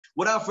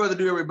Without further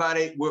ado,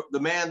 everybody, the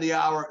man of the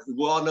hour,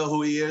 we all know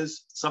who he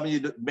is. Some of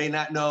you may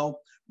not know.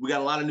 We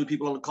got a lot of new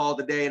people on the call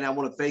today, and I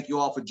want to thank you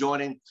all for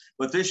joining.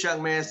 But this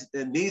young man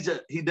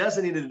he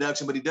doesn't need an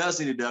introduction, but he does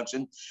need an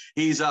introduction.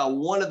 He's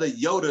one of the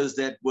Yodas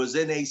that was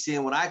in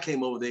ACN when I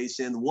came over to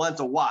ACN, one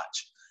to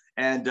watch.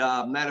 And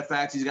matter of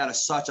fact, he's got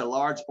such a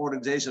large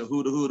organization of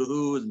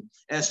who and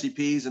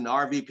SVPs and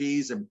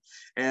RVPs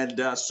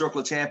and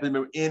Circle of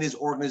Champions in his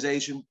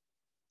organization.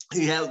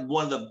 He had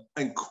one of the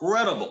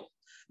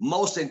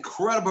most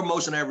incredible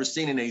promotion I ever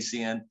seen in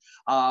ACN.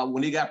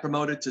 When he got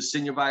promoted to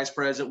senior vice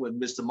president with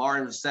Mr.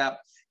 Martin Sapp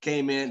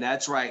came in,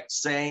 that's right,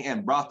 sang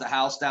and brought the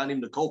house down.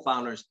 Even the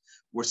co-founders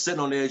were sitting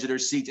on the edge of their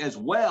seats, as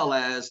well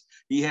as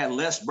he had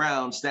Les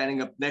Brown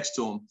standing up next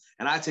to him.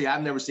 And I tell you,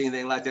 I've never seen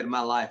anything like that in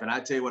my life. And I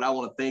tell you what, I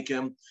want to thank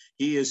him.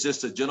 He is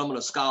just a gentleman,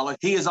 a scholar.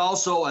 He is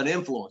also an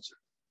influencer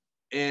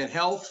in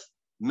health,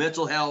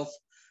 mental health,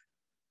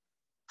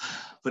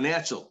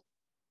 financial,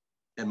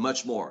 and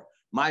much more.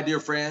 My dear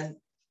friend,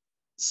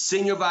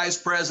 Senior Vice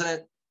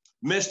President,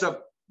 Mr.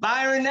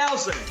 Byron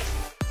Nelson.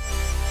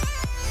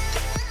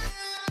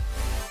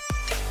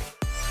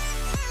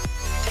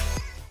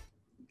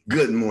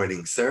 Good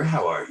morning, sir.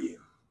 How are you?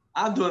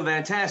 I'm doing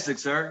fantastic,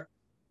 sir.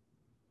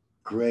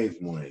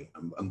 Great morning.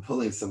 I'm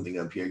pulling something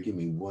up here. Give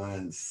me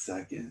 1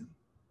 second.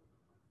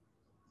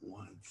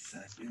 1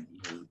 second.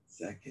 1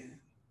 second.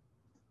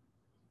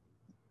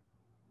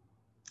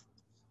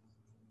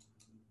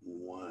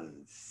 1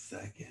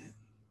 second.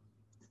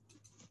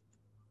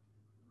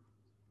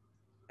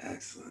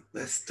 Excellent.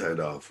 Let's start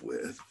off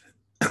with,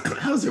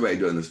 how's everybody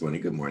doing this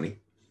morning? Good morning.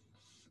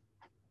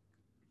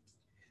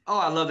 Oh,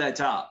 I love that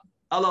top.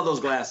 I love those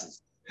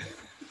glasses.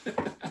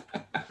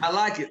 I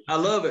like it. I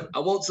love it. I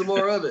want some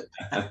more of it.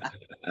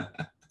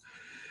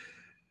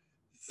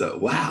 So,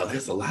 wow,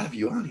 there's a lot of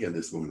you on here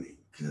this morning.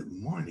 Good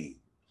morning.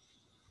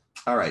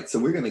 All right, so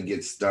we're going to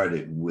get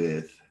started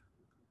with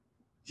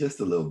just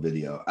a little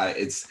video.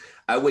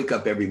 I wake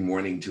up every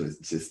morning to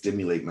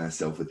stimulate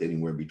myself with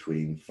anywhere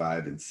between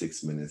 5 and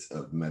 6 minutes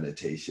of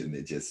meditation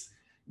that just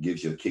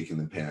gives you a kick in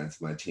the pants.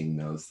 My team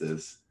knows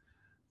this.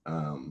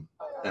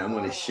 And I'm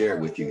going to share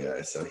it with you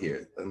guys. So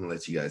here, I'm going to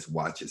let you guys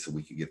watch it so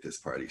we can get this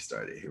party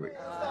started. Here we go.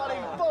 It's not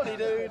even funny,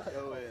 dude.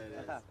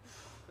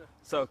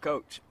 So,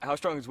 Coach, how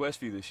strong is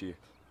Westview this year?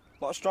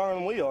 A lot stronger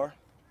than we are.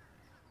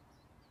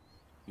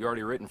 You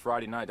already written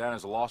Friday night down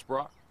as a loss,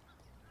 Brock?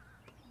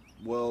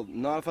 Well,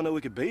 not if I know we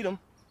could beat them.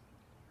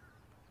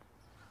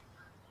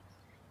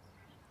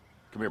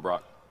 Come here,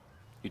 Brock.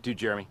 You too,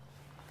 Jeremy.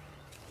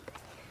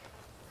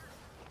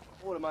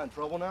 What, am I in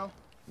trouble now?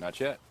 Not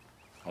yet.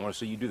 I want to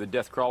see you do the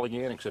death crawl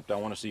again, except I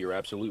want to see your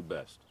absolute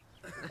best.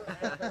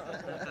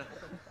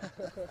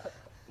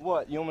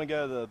 What, you want me to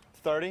go to the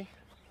 30?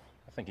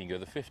 I think you can go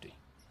the 50.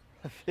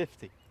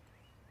 50?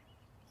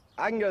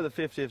 I can go to the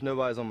 50 if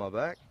nobody's on my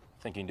back.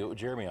 I think you can do it with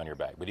Jeremy on your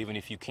back. But even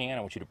if you can,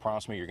 I want you to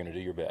promise me you're going to do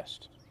your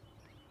best.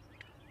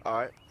 All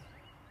right.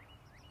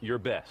 Your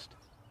best.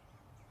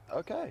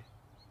 Okay.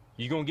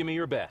 You going to give me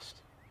your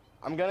best?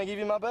 I'm going to give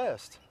you my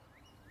best.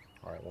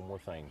 All right, one more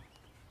thing.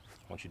 I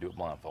want you to do it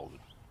blindfolded.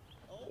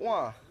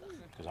 Why?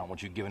 Because I don't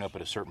want you giving up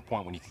at a certain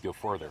point when you can go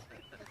further.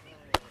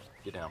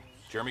 Get down.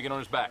 Jeremy, get on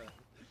his back.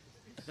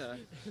 Now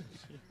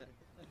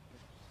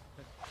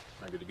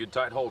get a good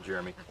tight hold,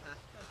 Jeremy.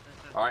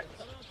 All right,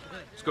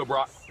 let's go,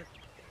 Brock.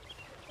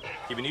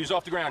 Keep your knees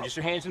off the ground, just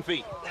your hands and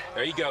feet.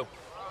 There you go.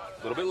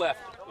 A little bit left.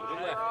 A little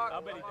bit left.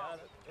 I bet he does.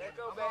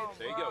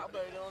 There you go.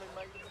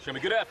 Show me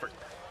good effort.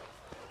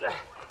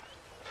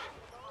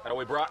 That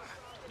way, Brock.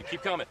 You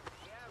keep coming.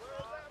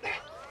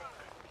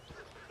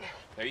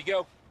 There you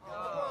go.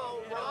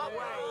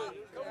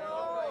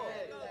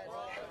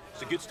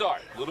 It's a good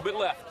start. A little bit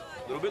left.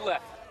 A little bit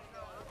left.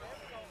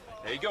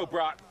 There you go,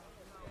 Brock.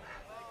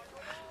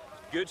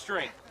 Good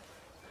strength.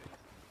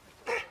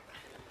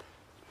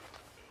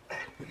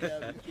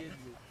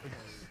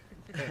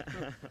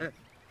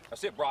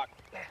 That's it, Brock.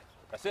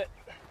 That's it.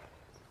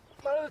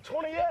 Not at the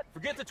 20 yet?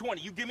 Forget the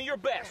 20. You give me your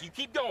best. You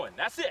keep going.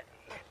 That's it.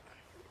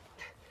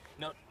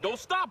 No, don't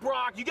stop,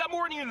 Brock. You got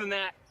more in you than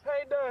that.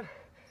 I ain't done.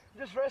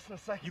 Just resting a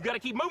second. You got to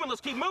keep moving.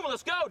 Let's keep moving.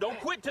 Let's go. Don't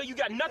quit till you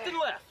got nothing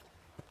left.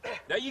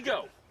 There you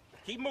go.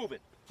 Keep moving.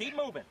 Keep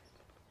moving.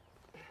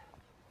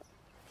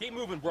 Keep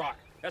moving, Brock.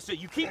 That's it.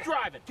 You keep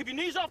driving. Keep your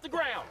knees off the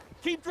ground.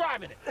 Keep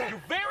driving it.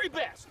 Your very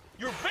best.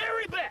 Your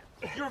very best.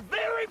 Your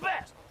very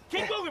best.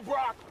 Keep moving,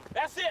 Brock.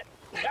 That's it.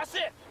 That's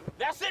it.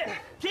 That's it.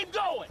 Keep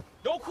going.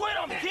 Don't quit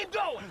on me. Keep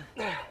going.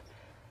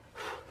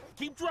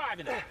 Keep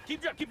driving it.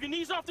 Keep your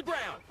knees off the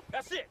ground.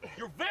 That's it.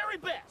 Your very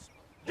best.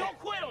 Don't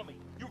quit on me.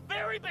 Your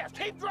very best.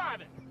 Keep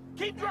driving.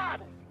 Keep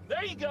driving.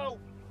 There you go.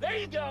 There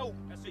you go.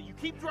 That's it. You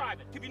keep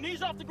driving. Keep your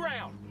knees off the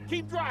ground.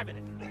 Keep driving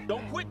it.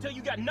 Don't quit till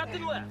you got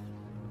nothing left.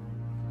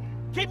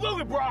 Keep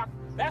moving, Brock.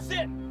 That's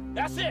it.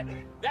 That's it.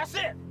 That's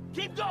it.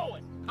 Keep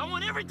going. I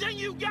want everything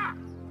you got.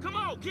 Come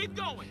on, keep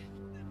going.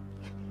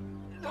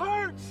 It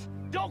hurts.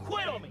 Don't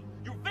quit on me.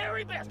 Your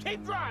very best.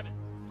 Keep driving.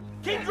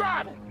 Keep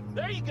driving.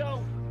 There you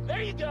go.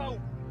 There you go.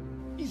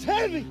 He's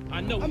heavy.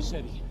 I know he's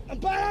heavy. I'm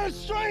bad out of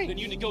strength! Then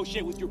you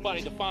negotiate with your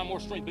body to find more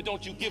strength, but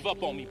don't you give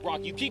up on me,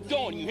 Brock. You keep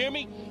going, you hear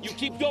me? You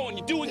keep going,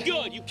 you're doing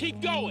good. You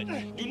keep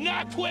going. Do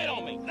not quit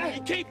on me.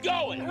 You keep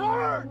going. It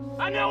hurts!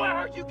 I know it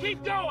hurts. You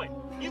keep going.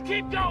 You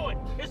keep going.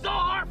 It's all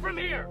hard from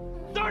here.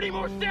 30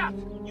 more steps.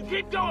 You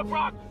keep going,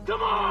 Brock.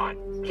 Come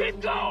on. Keep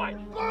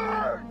going.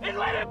 Burn! And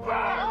let it burn!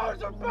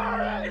 Ours are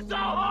burning! It's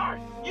all hard.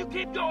 You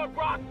keep going,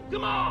 Brock.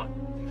 Come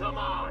on. Come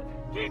on.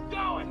 Keep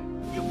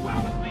going. You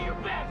promised me your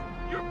best.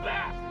 Your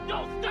best.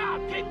 Don't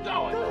stop. Keep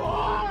going. Too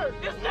hard.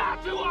 It's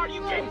not too hard.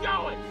 You keep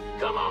going.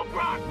 Come on,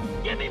 Brock.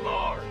 Give me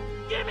more.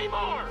 Give me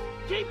more.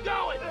 Keep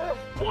going.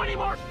 20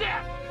 more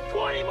steps.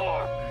 20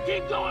 more.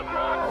 Keep going,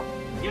 Brock.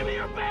 Give me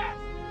your best.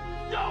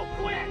 Don't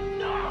quit.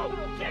 No.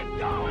 Keep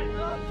going.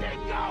 Keep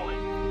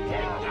going.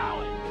 Keep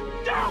going.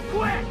 Don't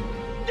quit.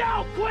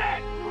 Don't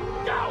quit.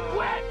 Don't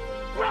quit.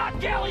 Brock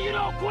Kelly, you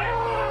don't quit.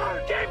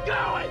 Keep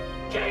going.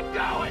 Keep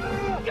going.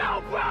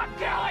 Go, Brock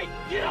Kelly.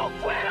 You don't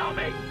quit on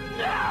me.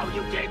 No,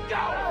 you keep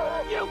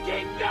going. You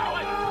keep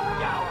going.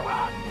 Go,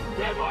 Brock.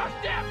 10 more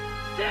steps.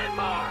 10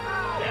 more.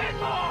 10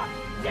 more.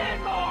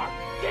 10 more.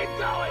 Keep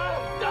going.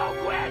 Don't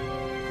quit.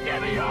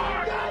 Give me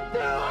yours.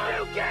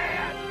 You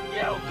can.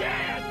 You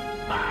can.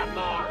 5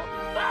 more.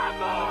 5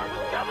 more.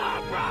 Come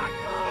on, Brock.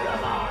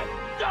 Come on.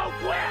 Don't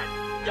quit.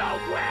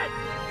 Don't quit.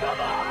 Come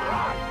on,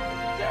 Brock.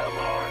 2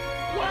 more.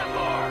 1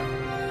 more.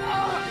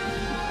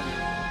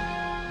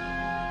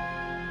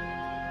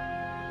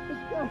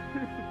 Let's go.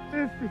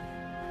 50.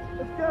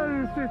 Let's go to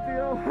the 50. I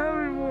don't have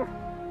any more.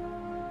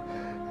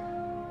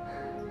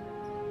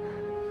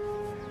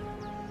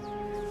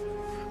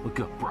 Look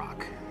up,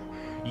 Brock.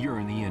 You're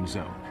in the end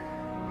zone.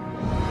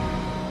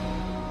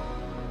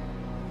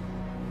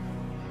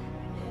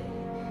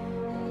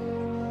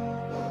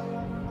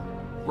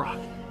 Brock,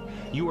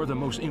 you are the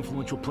most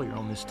influential player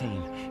on this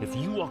team. If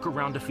you walk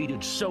around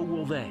defeated, so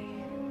will they.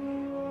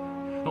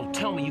 Don't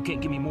tell me you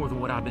can't give me more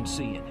than what I've been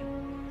seeing.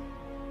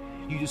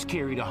 You just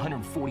carried a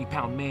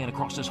 140-pound man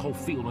across this whole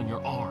field on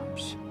your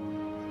arms.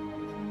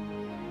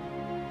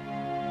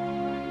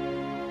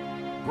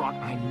 Brock,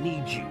 I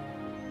need you.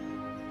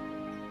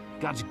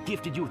 God's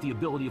gifted you with the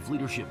ability of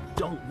leadership.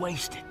 Don't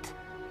waste it.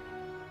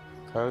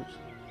 Coach?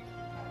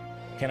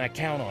 Can I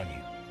count on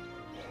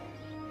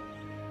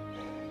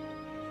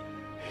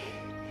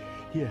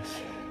you?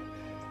 Yes.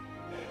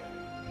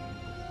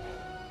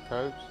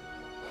 Coach?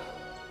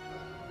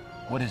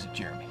 What is it,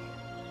 Jeremy?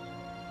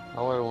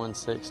 I weigh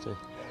 160.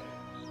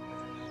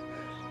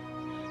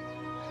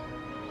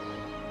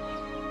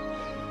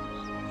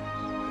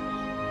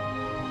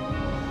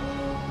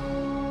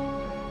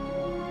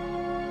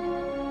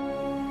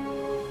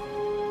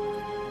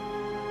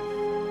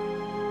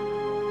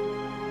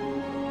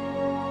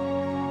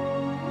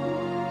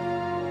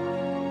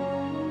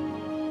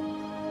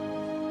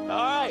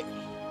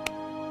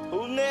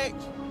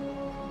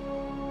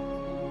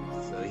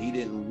 So he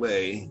didn't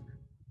weigh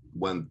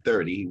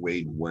 130, he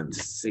weighed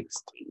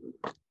 160.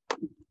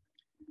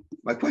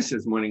 My question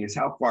this morning is,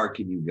 how far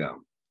can you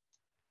go?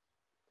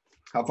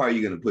 How far are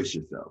you going to push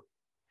yourself?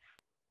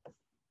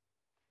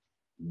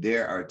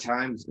 There are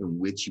times in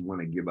which you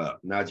want to give up.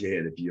 Nod your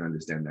head if you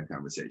understand that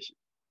conversation,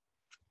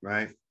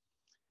 right?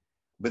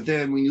 But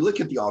then when you look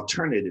at the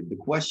alternative, the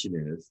question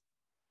is,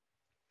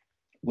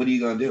 what are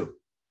you going to do?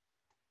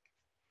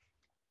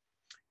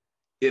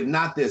 If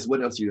not this,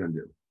 what else are you going to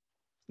do?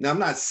 Now, I'm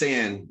not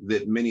saying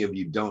that many of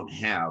you don't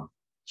have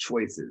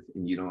choices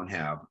and you don't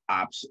have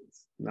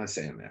options. I'm not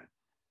saying that.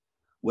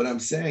 What I'm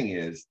saying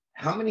is,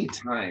 how many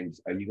times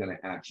are you going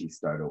to actually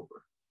start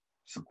over?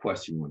 It's a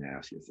question you want to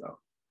ask yourself,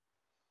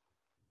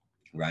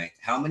 right?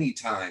 How many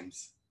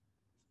times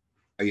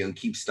are you going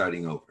to keep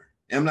starting over?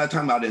 And I'm not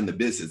talking about in the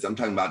business. I'm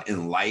talking about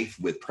in life,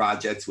 with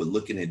projects, with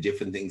looking at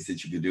different things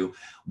that you could do.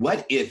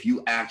 What if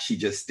you actually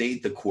just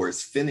stayed the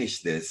course,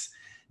 finished this,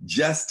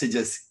 just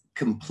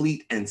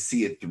complete and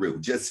see it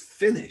through? Just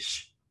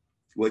finish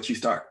what you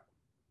start.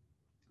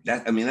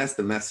 That's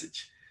the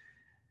message.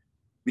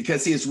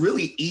 Because see, it's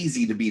really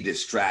easy to be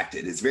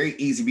distracted. It's very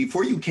easy.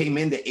 Before you came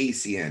into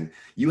ACN,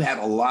 you had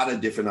a lot of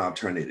different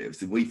alternatives.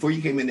 Before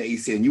you came into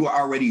ACN, you were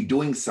already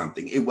doing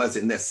something. It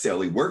wasn't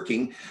necessarily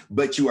working,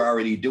 but you were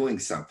already doing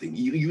something.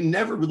 You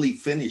never really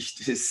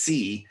finished to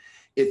see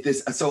if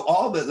this, so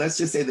let's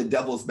just say the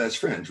devil's best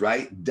friends,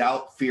 right?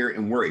 Doubt, fear,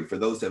 and worry. For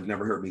those that have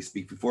never heard me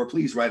speak before,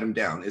 please write them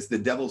down. It's the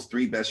devil's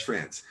 3 best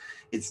friends.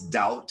 It's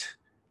doubt,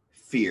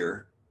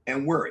 fear,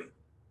 and worry.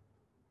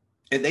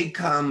 And they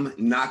come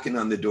knocking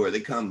on the door.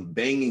 They come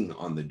banging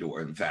on the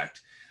door, in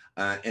fact.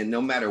 And no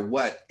matter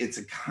what, it's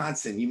a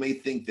constant. You may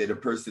think that a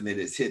person that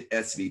has hit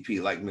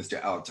SVP like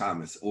Mr. Al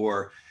Thomas,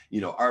 or,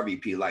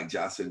 RVP like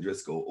Jocelyn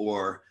Driscoll,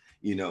 or,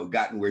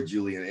 gotten where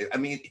Julian is.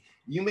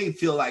 You may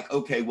feel like,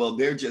 okay, well,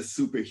 they're just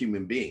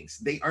superhuman beings.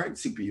 They aren't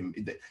superhuman.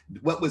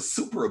 What was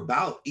super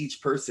about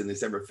each person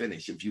that's ever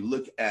finished, if you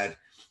look at,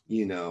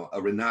 a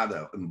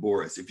Renata and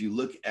Boris, if you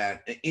look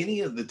at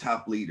any of the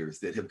top leaders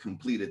that have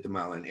completed the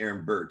mile, and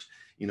Aaron Burt,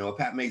 a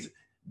Pat Mason,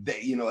 a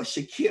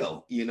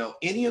Shaquille,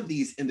 any of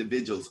these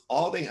individuals,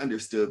 all they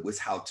understood was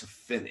how to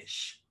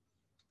finish.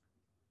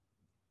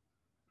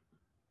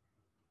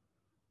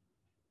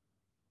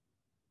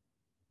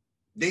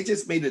 They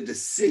just made a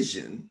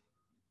decision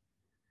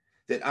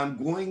that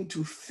I'm going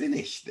to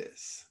finish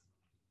this.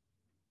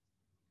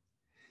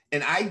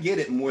 And I get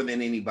it more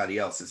than anybody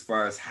else as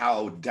far as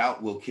how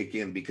doubt will kick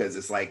in, because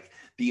it's like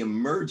the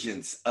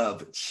emergence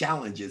of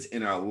challenges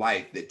in our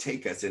life that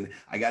take us. And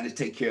I got to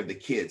take care of the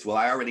kids. Well,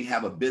 I already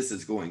have a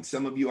business going.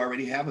 Some of you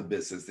already have a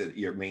business that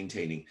you're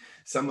maintaining.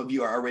 Some of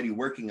you are already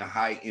working a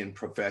high-end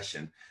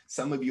profession.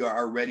 Some of you are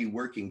already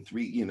working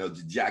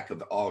the jack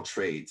of all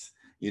trades.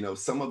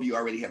 Some of you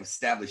already have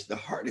established the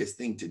hardest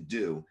thing to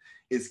do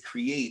is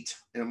create.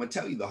 And I'm going to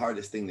tell you the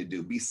hardest thing to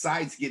do,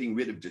 besides getting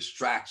rid of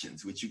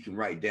distractions, which you can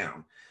write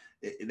down.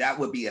 That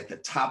would be at the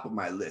top of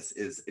my list,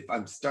 is if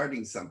I'm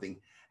starting something,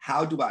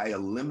 how do I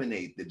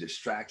eliminate the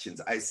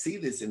distractions? I see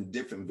this in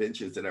different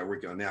ventures that I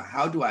work on now.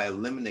 How do I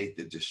eliminate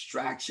the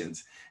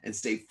distractions and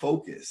stay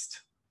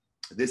focused?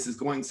 This is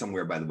going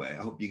somewhere, by the way.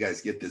 I hope you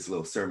guys get this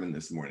little sermon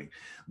this morning.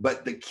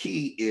 But the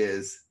key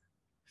is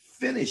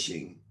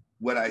finishing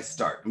what I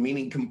start,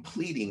 meaning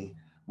completing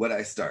what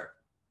I start.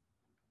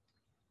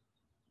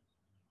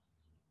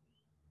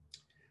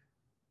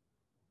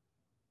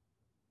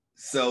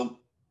 So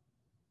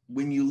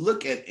when you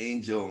look at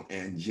Angel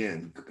and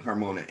Jen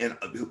Carmona and,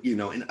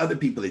 and other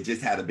people that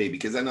just had a baby,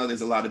 because I know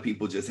there's a lot of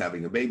people just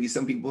having a baby.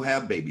 Some people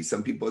have babies.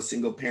 Some people are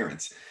single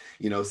parents.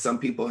 Some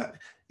people have,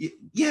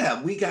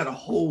 we got a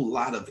whole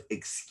lot of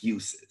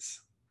excuses.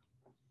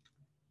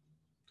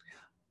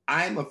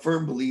 I'm a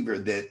firm believer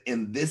that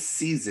in this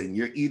season,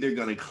 you're either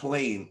going to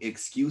claim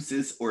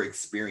excuses or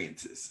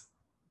experiences.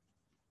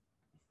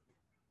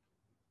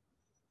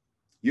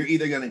 You're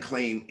either going to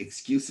claim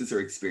excuses or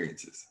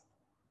experiences.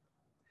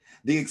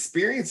 The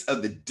experience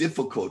of the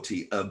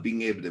difficulty of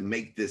being able to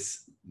make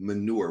this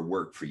manure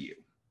work for you,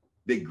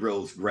 that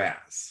grows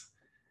grass,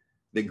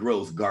 that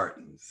grows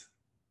gardens,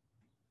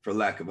 for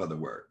lack of other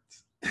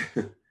words,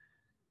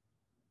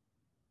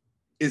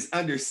 is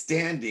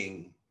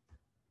understanding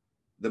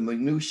the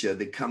minutia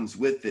that comes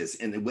with this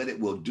and what it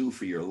will do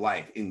for your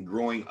life in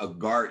growing a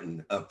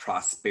garden of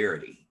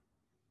prosperity.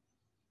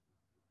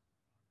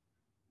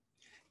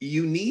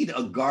 You need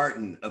a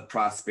garden of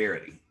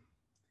prosperity.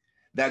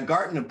 That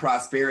garden of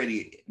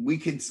prosperity, we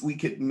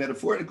could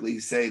metaphorically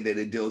say that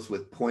it deals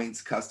with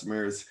points,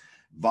 customers,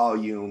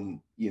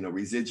 volume,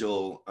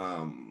 residual,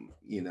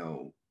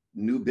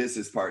 new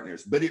business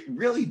partners, but it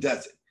really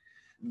doesn't.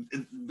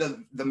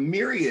 The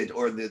myriad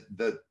or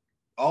the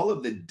all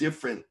of the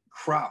different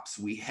crops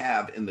we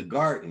have in the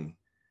garden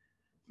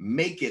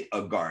make it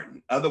a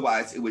garden.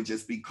 Otherwise, it would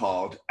just be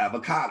called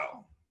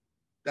avocado.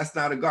 That's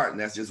not a garden.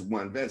 That's just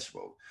one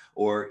vegetable,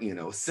 or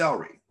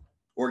celery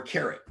or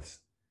carrots.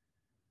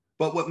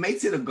 But what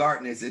makes it a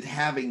garden is it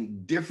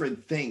having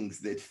different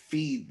things that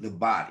feed the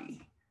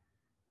body.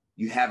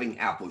 You having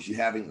apples, you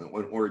having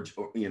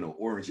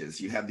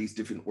oranges, you have these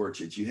different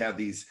orchards, you have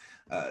these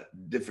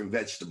different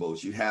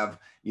vegetables. You have,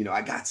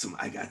 I got some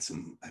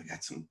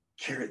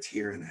carrots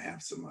here, and I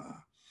have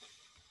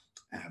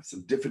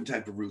some different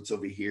type of roots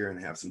over here, and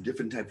I have some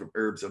different type of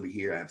herbs over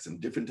here. I have some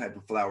different type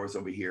of flowers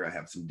over here. I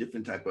have some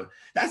different type of,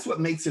 that's what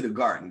makes it a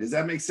garden. Does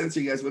that make sense?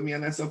 Are you guys with me on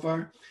that so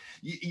far?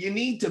 You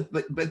need to,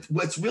 but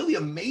what's really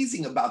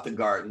amazing about the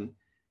garden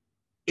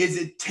is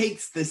it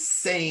takes the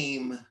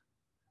same,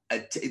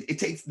 it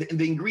takes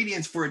the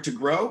ingredients for it to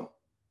grow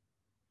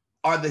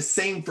are the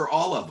same for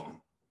all of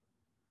them.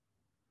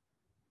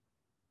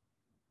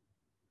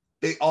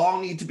 They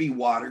all need to be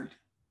watered.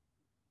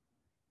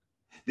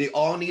 They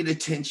all need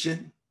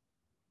attention.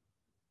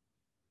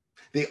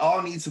 They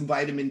all need some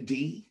vitamin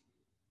D.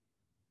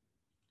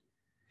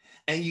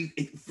 And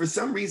for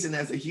some reason,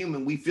 as a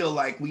human, we feel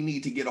like we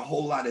need to get a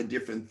whole lot of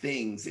different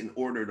things in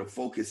order to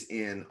focus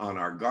in on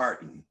our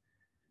garden,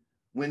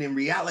 when in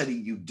reality,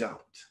 you don't.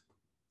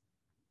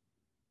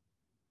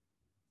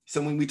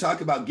 So when we talk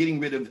about getting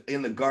rid of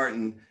in the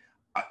garden,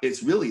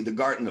 it's really the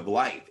garden of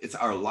life. It's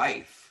our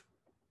life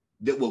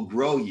that will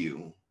grow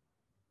you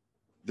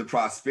the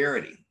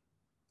prosperity,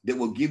 that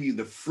will give you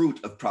the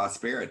fruit of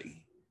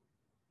prosperity.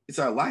 It's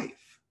our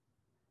life.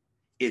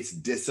 It's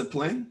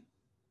discipline.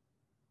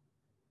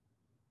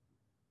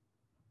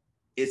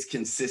 It's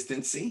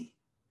consistency.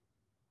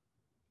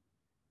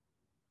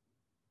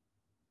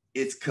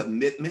 It's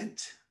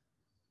commitment.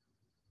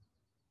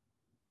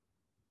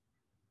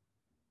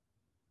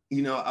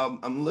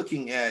 I'm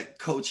looking at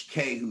Coach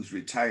K, who's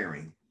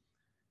retiring.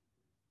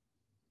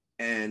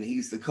 And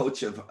he's the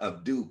coach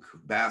of Duke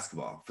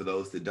basketball, for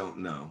those that don't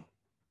know.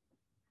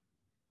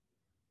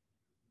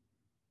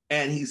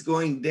 And he's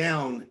going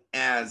down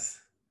as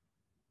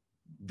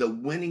the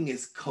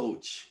winningest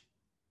coach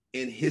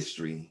in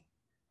history.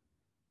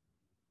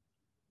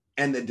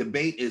 And the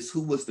debate is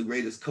who was the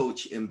greatest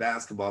coach in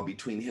basketball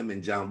between him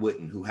and John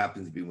Wooden, who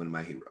happens to be one of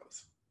my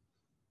heroes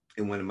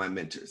and one of my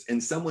mentors,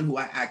 and someone who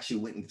I actually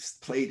went and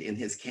played in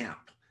his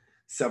camp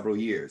several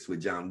years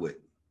with John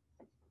Wooden.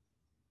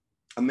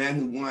 A man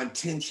who won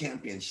 10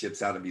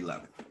 championships out of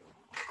 11.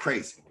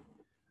 Crazy.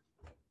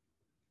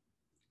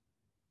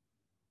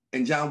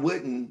 And John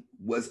Wooden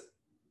was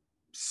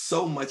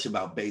so much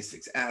about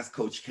basics, as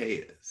Coach K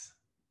is.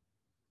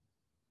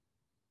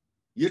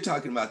 You're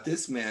talking about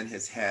this man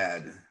has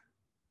had,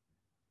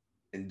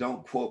 and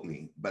don't quote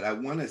me, but I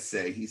want to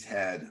say he's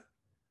had,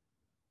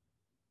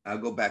 I'll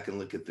go back and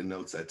look at the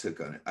notes I took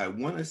on it. I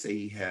want to say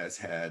he has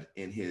had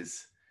in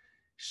his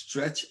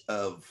stretch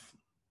of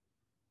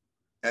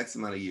X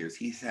amount of years,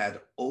 he's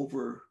had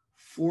over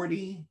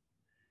 40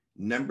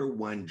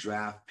 #1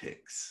 draft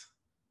picks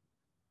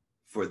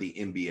for the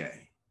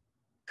NBA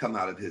come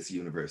out of his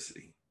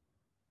university.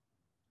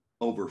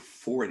 Over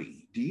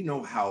 40. Do you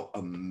know how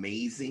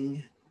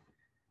amazing?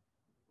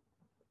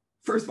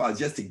 First of all,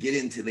 just to get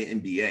into the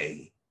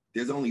NBA,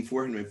 there's only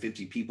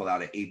 450 people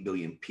out of 8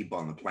 billion people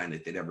on the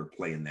planet that ever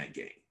play in that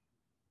game.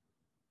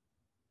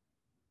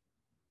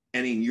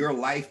 And in your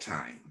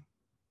lifetime,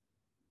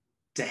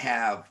 to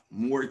have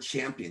more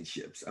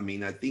championships. I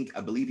mean, I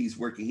believe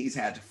he's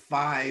had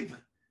 5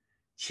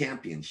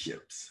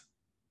 championships,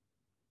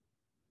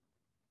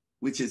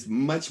 which is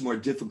much more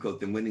difficult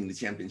than winning the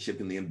championship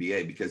in the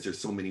NBA because there's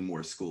so many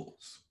more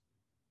schools.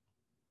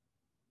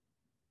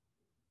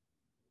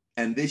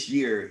 And this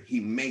year,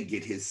 he may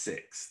get his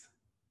 6th.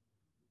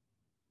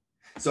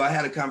 So I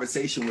had a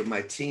conversation with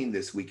my team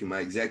this week in my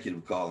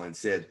executive call and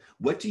said,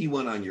 what do you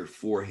want on your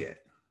forehead?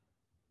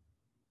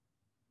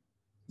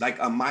 Like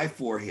on my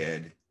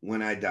forehead,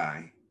 when I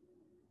die,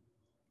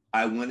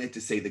 I wanted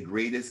to say the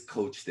greatest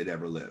coach that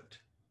ever lived.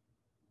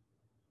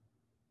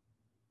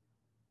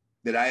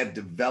 That I have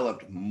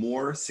developed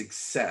more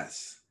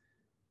success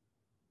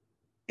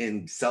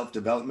in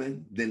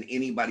self-development than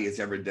anybody has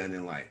ever done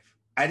in life.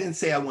 I didn't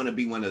say I want to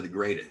be one of the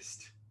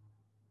greatest.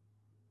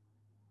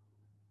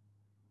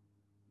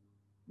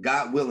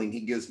 God willing, he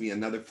gives me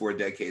another 4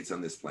 decades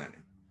on this planet,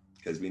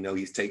 because we know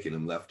he's taking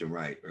them left and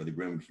right, or the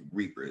Grim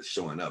Reaper is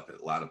showing up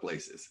at a lot of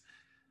places.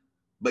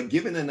 But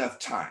given enough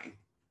time,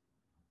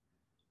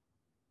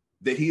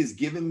 that he has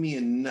given me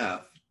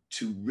enough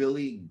to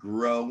really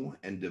grow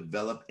and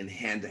develop and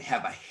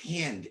have a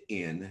hand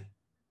in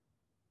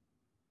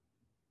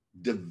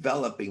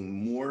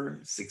developing more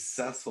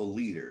successful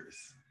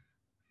leaders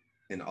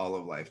in all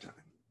of lifetime.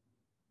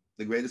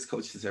 The greatest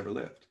coach that's ever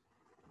lived.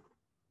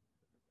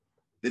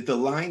 That the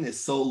line is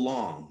so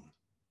long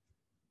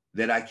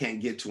that I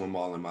can't get to them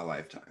all in my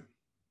lifetime.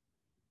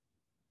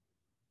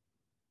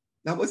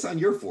 Now, what's on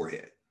your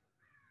forehead?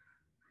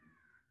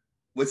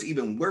 What's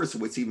even worse,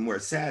 what's even more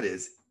sad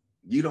is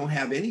you don't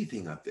have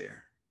anything up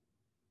there.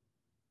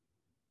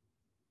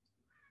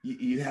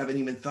 You haven't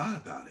even thought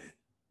about it.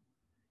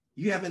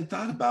 You haven't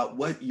thought about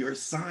what your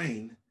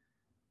sign,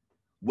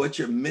 what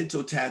your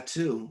mental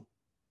tattoo.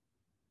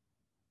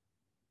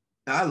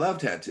 Now, I love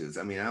tattoos.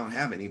 I mean, I don't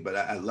have any, but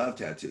I love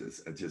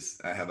tattoos.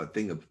 I have a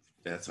thing of,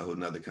 that's a whole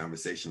nother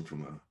conversation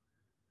from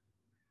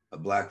a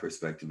Black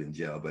perspective in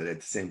jail, but at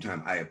the same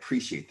time, I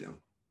appreciate them.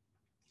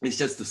 It's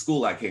just the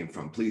school I came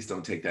from. Please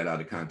don't take that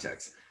out of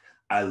context.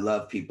 I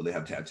love people that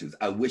have tattoos.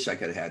 I wish I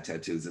could have had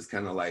tattoos. It's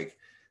kind of like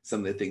some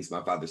of the things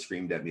my father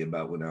screamed at me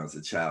about when I was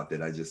a child,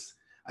 that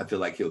I feel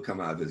like he'll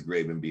come out of his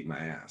grave and beat my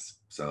ass.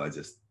 So I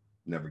just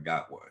never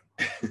got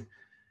one.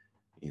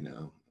 You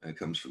know, it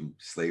comes from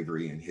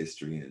slavery and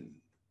history and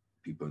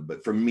people,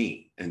 but for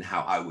me and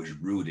how I was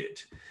rooted.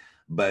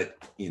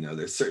 But, you know,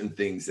 there's certain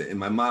things that, and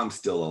my mom's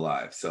still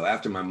alive. So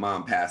after my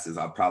mom passes,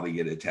 I'll probably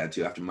get a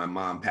tattoo. After my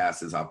mom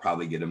passes, I'll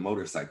probably get a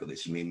motorcycle that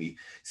she made me.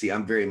 See,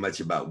 I'm very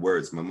much about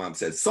words. My mom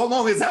said, so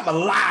long as I'm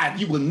alive,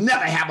 you will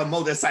never have a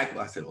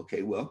motorcycle. I said,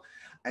 okay, well,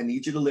 I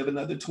need you to live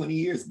another 20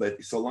 years,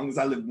 but so long as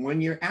I live 1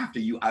 year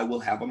after you, I will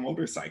have a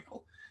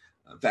motorcycle.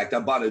 In fact, I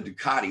bought a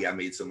Ducati. I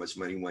made so much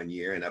money 1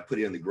 year and I put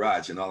it in the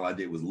garage and all I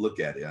did was look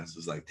at it. I was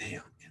just like, damn,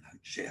 man,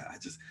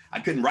 I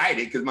couldn't ride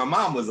it because my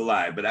mom was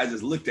alive, but I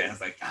just looked at it. I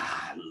was like,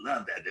 I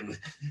love that. And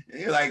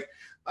you're like,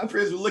 my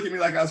friends would look at me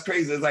like I was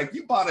crazy. It's like,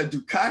 you bought a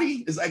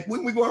Ducati? It's like,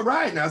 when we going to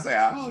ride? And I was like,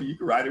 oh, you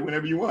can ride it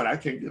whenever you want. I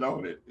can't get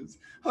on it.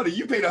 Hold on,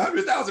 you paid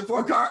 $100,000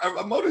 for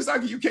a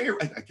motorcycle. You can't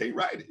ride. I can't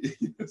ride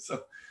it.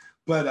 So,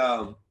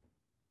 but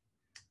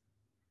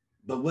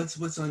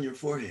what's on your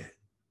forehead?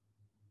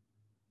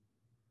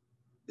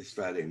 It's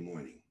Friday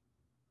morning,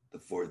 the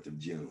 4th of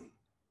June,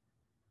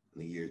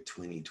 in the year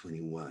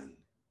 2021,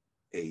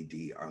 AD,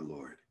 our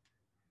Lord.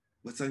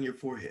 What's on your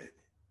forehead?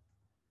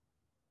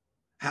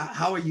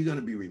 How are you going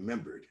to be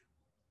remembered?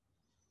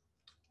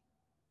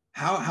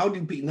 How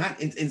do people not,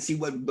 and see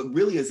what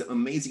really is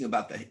amazing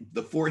about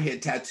the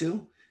forehead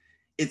tattoo?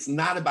 It's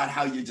not about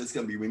how you're just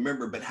going to be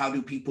remembered, but how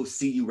do people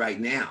see you right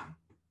now?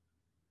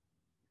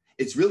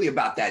 It's really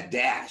about that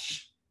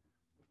dash.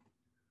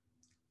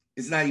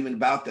 It's not even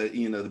about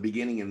the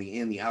beginning and the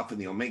end, the alpha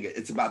and the omega.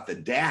 It's about the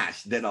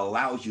dash that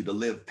allows you to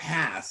live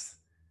past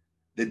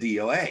the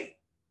DOA.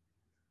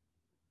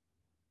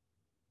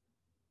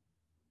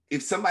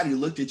 If somebody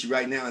looked at you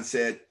right now and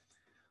said,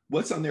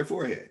 what's on their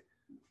forehead?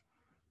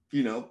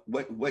 You know,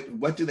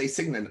 what do they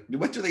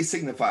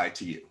signify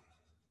to you?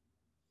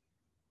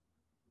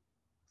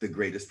 The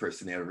greatest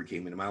person that ever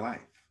came into my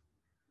life.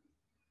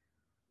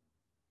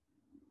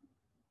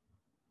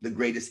 The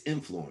greatest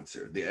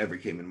influencer that ever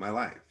came into my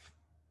life.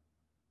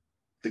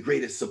 The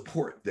greatest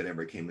support that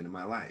ever came into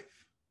my life.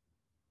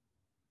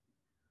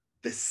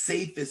 the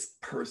safest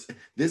person.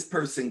 This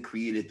person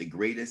created the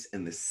greatest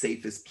and the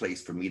safest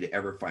place for me to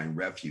ever find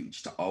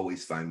refuge, to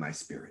always find my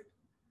spirit.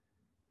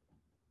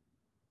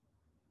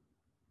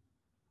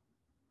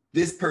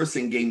 This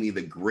person gave me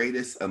the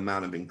greatest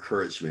amount of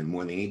encouragement,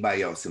 more than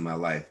anybody else in my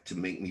life, to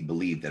make me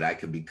believe that I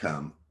could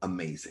become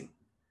amazing.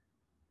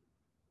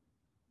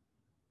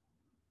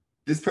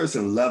 This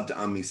person loved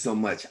on me so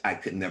much, I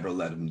could never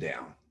let him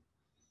down.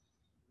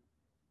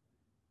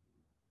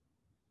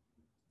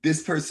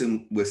 This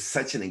person was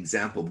such an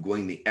example of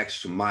going the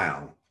extra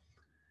mile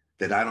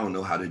that I don't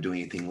know how to do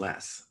anything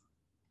less.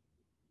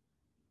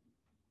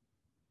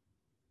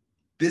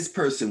 This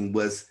person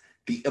was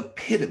the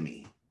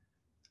epitome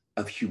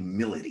of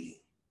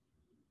humility.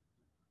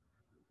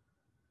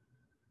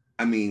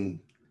 I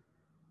mean,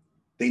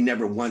 they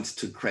never once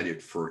took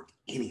credit for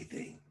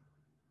anything,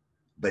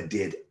 but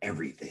did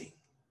everything.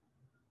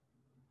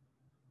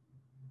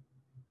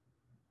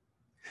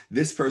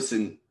 This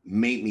person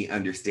made me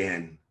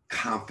understand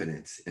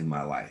confidence in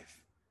my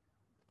life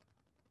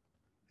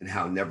and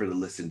how never to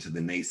listen to the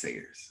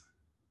naysayers.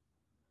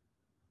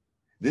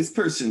 This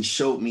person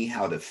showed me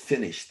how to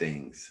finish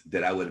things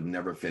that I would have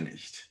never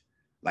finished,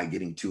 like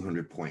getting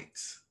 200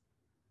 points,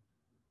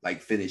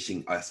 like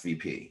finishing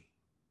SVP.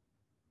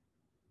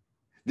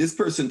 This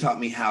person taught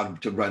me how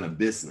to run a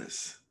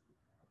business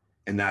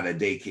and not a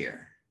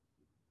daycare.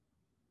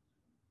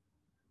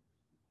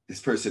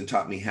 This person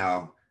taught me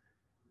how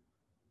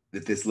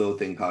that this little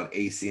thing called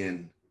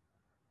ACN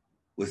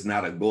was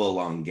not a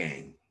go-along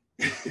gang,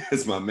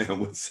 as my man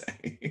would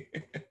say.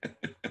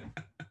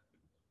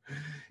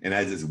 And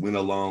I just went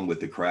along with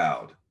the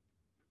crowd.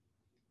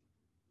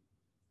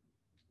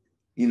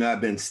 You know, I've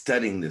been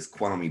studying this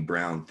Kwame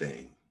Brown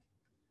thing.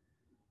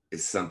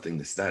 It's something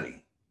to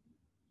study.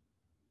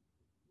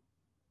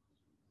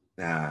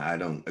 Now, I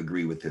don't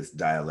agree with his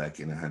dialect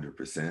in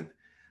 100%,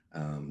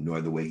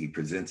 nor the way he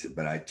presents it,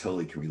 but I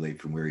totally can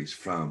relate from where he's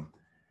from.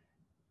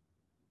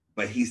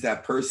 But he's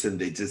that person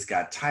that just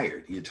got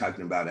tired. You're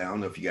talking about, I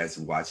don't know if you guys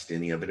have watched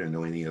any of it or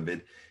know any of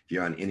it, if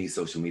you're on any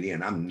social media,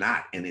 and I'm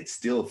not, and it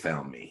still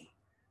found me.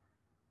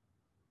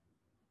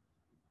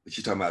 But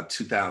you're talking about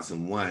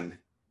 2001,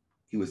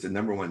 he was the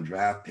 #1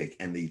 draft pick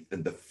and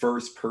the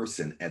first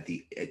person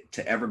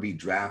to ever be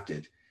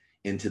drafted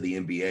into the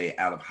NBA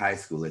out of high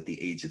school at the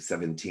age of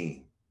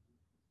 17,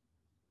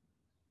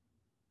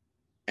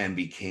 and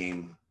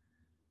became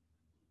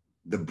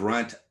the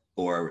brunt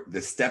or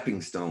the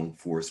stepping stone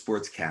for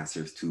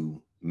sportscasters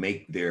to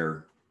make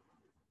their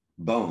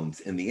bones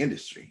in the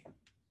industry.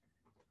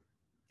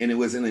 And it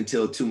wasn't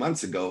until 2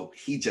 months ago,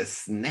 he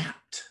just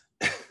snapped.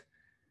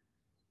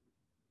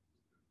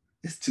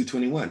 It's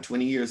 221,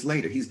 20 years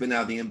later. He's been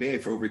out of the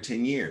NBA for over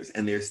 10 years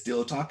and they're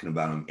still talking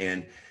about him.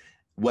 And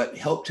what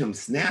helped him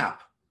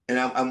snap, and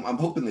I'm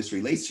hoping this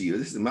relates to you.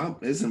 This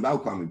isn't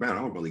about Kwame Brown.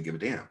 I don't really give a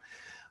damn.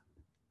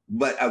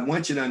 But I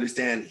want you to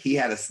understand he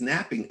had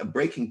a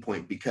breaking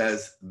point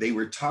because they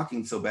were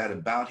talking so bad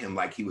about him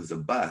like he was a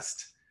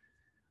bust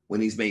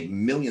when he's made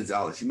millions of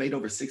dollars. He made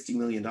over $60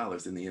 million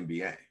in the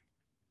NBA.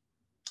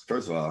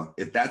 First of all,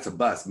 if that's a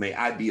bust, may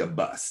I be a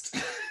bust.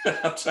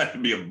 I'm trying to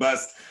be a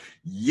bust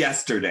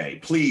yesterday.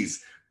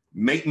 Please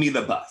make me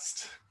the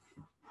bust.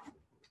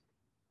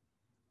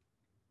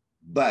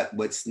 But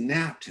what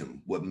snapped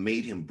him, what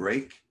made him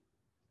break,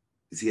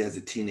 is he has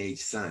a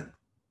teenage son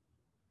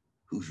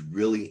who's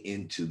really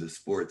into the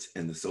sports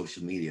and the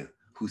social media,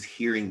 who's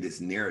hearing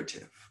this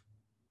narrative.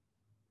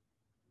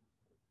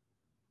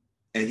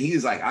 And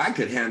he's like, I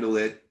could handle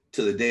it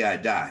till the day I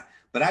die,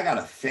 but I got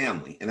a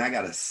family and I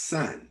got a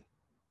son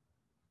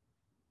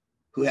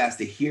who has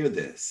to hear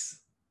this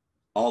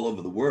all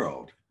over the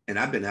world. And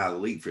I've been out of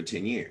the league for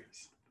 10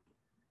 years.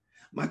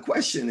 My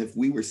question, if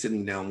we were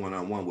sitting down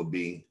one-on-one, would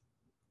be,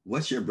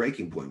 what's your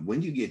breaking point? When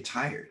do you get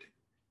tired?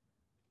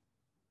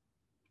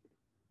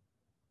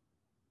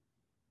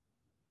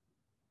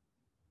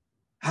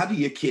 How do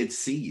your kids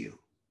see you?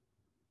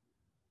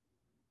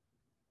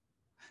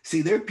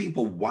 See, there are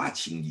people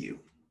watching you.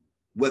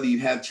 Whether you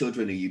have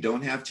children or you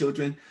don't have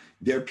children,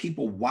 there are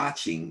people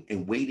watching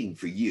and waiting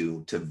for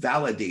you to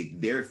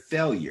validate their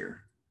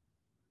failure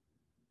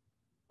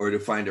or to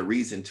find a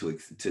reason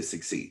to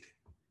succeed.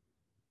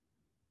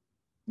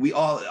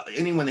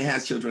 Anyone that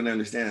has children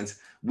understands,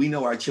 we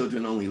know our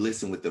children only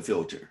listen with the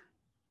filter,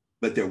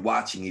 but they're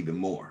watching even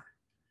more.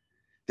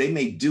 They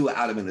may do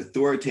out of an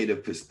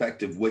authoritative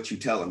perspective what you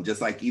tell them,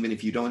 just like even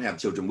if you don't have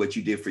children, what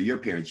you did for your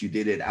parents, you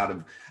did it out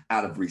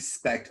of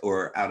respect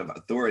or out of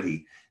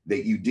authority,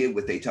 that you did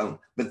what they tell them.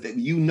 But that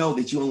you know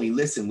that you only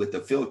listen with the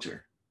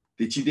filter,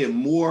 that you did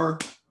more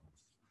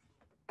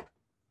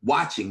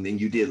watching than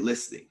you did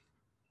listening.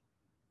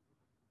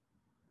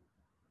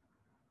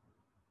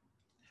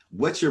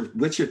 What's your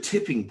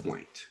tipping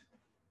point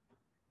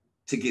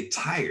to get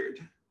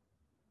tired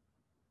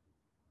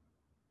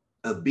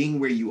of being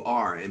where you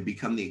are and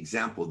become the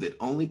example that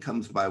only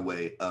comes by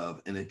way of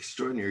an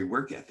extraordinary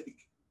work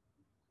ethic?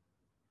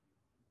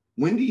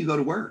 When do you go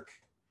to work?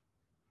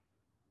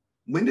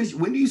 When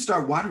do you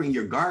start watering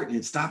your garden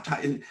and stop?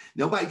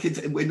 Nobody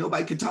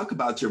can talk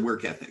about your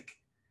work ethic.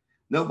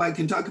 Nobody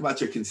can talk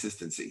about your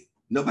consistency.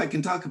 Nobody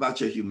can talk about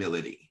your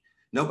humility.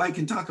 Nobody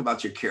can talk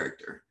about your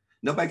character.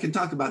 Nobody can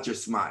talk about your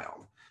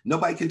smile.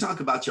 Nobody can talk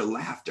about your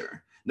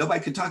laughter.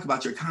 Nobody can talk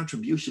about your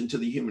contribution to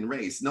the human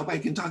race. Nobody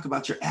can talk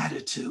about your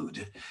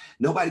attitude.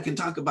 Nobody can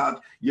talk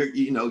about your,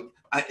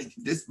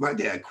 my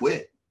dad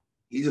quit.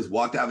 He just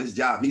walked out of his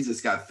job. He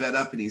just got fed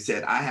up and he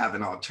said, I have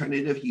an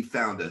alternative. He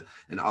found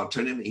an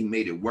alternative. He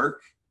made it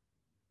work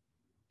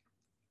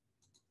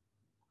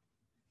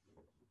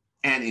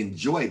and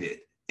enjoyed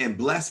it and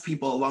blessed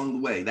people along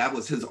the way. That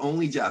was his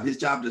only job. His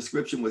job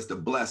description was to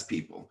bless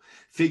people,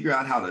 figure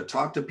out how to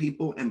talk to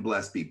people and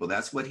bless people.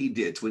 That's what he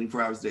did 24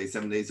 hours a day,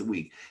 7 days a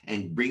week,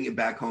 and bring it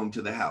back home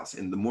to the house.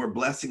 And the more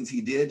blessings he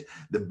did,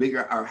 the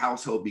bigger our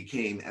household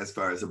became as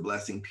far as a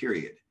blessing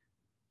period.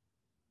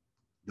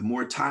 The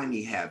more time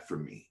he had for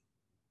me,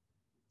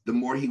 the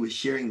more he was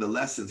sharing the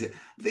lessons.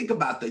 Think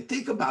about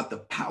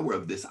the power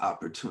of this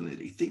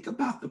opportunity. Think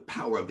about the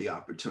power of the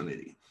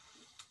opportunity.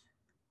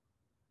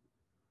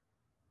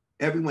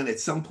 Everyone at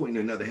some point or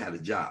another had a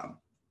job.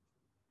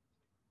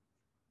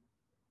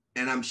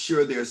 And I'm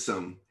sure there's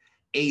some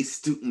A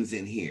students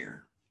in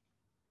here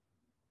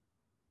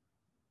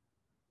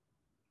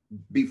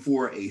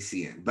before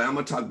ACN, but I'm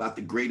gonna talk about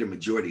the greater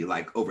majority,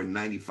 like over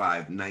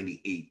 95,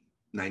 98,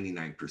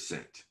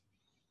 99%.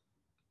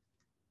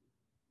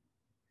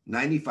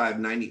 95,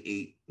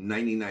 98,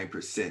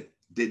 99%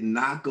 did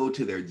not go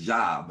to their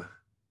job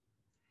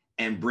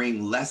and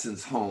bring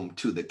lessons home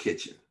to the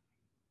kitchen.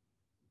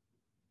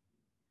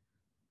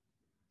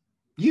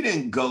 You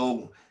didn't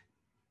go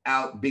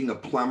out being a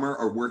plumber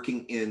or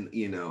working in,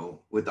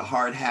 with a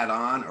hard hat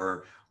on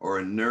or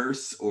a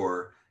nurse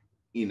or,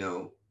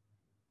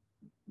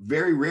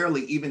 very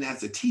rarely even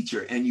as a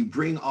teacher, and you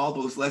bring all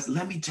those lessons.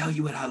 Let me tell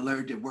you what I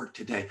learned at work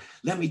today.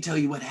 Let me tell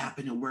you what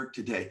happened at work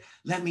today.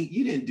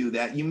 You didn't do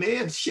that. You may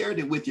have shared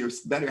it with your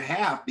better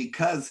half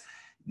because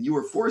you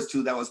were forced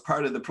to. That was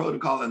part of the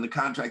protocol and the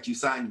contract you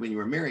signed when you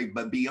were married.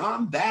 But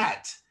beyond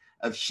that,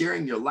 of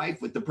sharing your life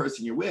with the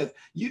person you're with,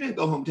 you didn't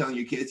go home telling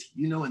your kids,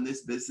 in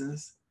this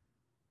business,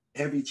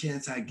 every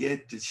chance I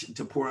get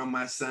to pour on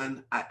my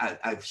son,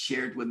 I've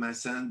shared with my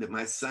son that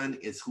my son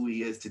is who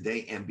he is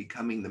today and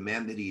becoming the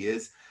man that he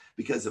is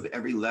because of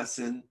every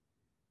lesson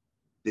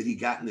that he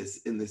got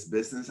in this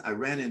business. I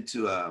ran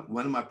into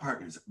one of my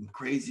partners,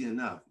 crazy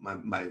enough,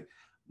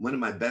 one of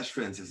my best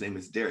friends, his name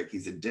is Derek,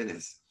 he's a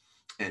dentist,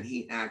 and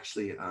he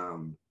actually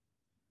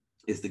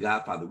is the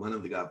godfather, one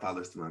of the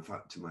godfathers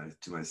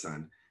to my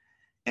son.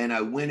 And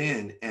I went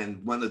in,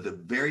 and one of the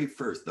very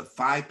first, the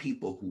 5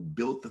 people who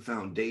built the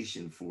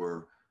foundation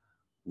for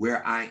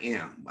where I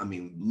am,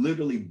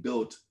 literally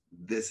built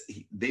this,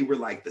 they were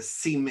like the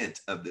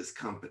cement of this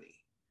company.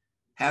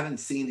 Haven't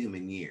seen him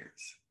in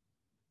years.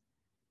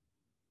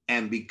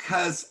 And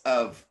because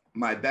of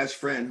my best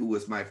friend, who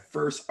was my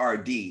first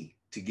RD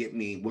to get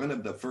me, one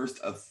of the first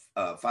of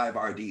 5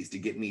 RDs to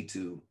get me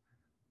to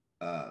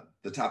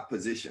the top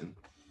position,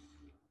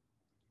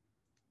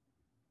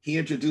 he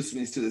introduced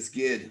me to this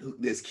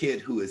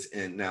kid who is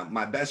in, now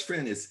my best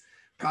friend is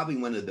probably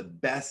one of the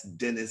best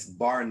dentists,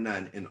 bar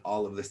none, in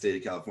all of the state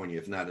of California,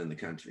 if not in the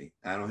country.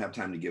 I don't have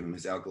time to give him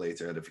his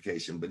accolades or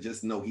edification, but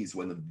just know he's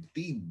one of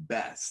the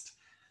best.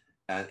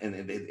 And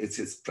it's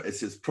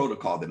his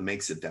protocol that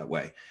makes it that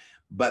way.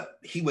 But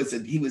he was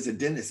a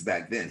dentist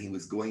back then. He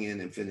was going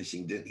in and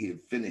he had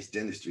finished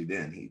dentistry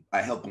then.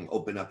 I helped him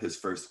open up his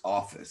first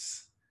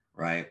office,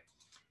 right?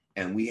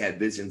 And we had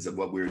visions of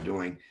what we were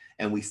doing.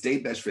 And we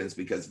stayed best friends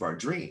because of our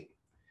dream.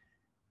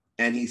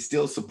 And he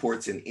still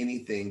supports in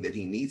anything that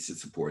he needs to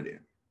support in.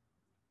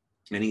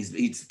 And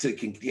he's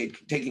taking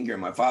care of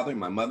my father,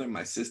 my mother,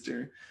 my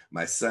sister,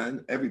 my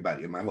son,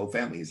 everybody, and my whole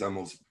family. He's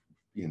almost,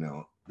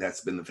 that's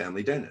been the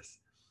family dentist.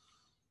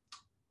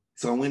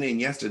 So I went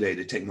in yesterday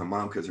to take my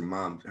mom because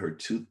her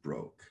tooth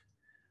broke.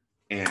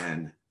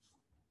 And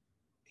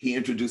he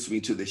introduced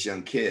me to this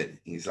young kid.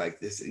 He's like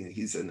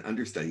he's an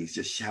understudy. He's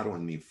just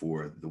shadowing me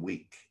for the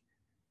week.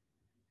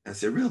 I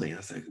said, really? I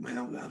was like,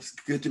 man, it's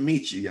good to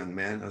meet you, young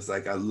man. I was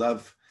like, I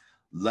love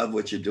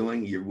what you're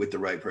doing. You're with the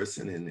right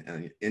person,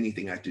 and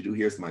anything I have to do,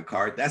 here's my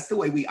card. That's the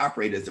way we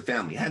operate as a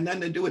family. It had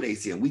nothing to do with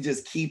ACM. We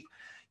just keep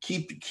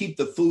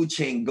the food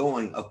chain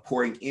going of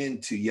pouring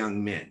into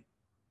young men.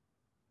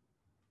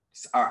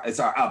 It's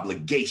our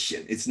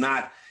obligation. It's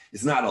not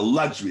a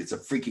luxury. It's a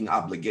freaking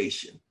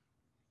obligation.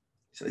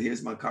 So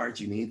here's my card.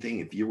 You need anything?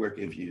 If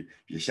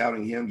you're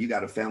shouting him, you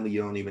got a family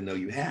you don't even know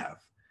you have.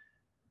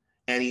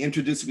 And he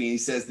introduced me and he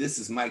says, this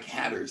is Mike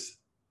Hatter's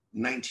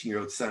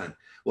 19-year-old son.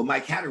 Well,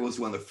 Mike Hatter was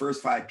one of the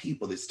first 5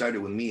 people that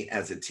started with me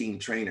as a team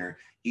trainer,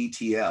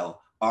 ETL,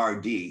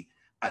 RD.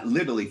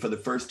 Literally for the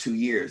first 2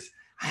 years,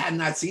 I had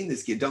not seen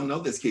this kid, don't know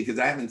this kid, because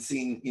I haven't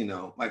seen,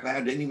 Mike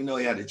Hatter didn't even know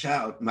he had a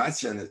child. My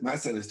son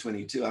is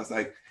 22. I was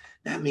like,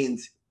 that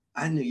means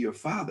I knew your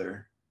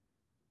father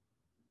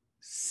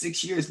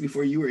 6 years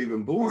before you were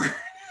even born.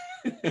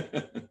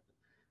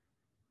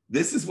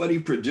 This is what he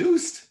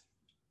produced?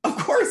 Of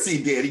course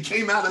he did. He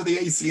came out of the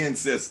ACN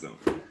system.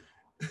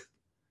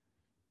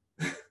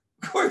 Of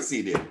course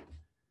he did.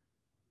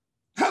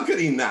 How could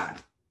he not?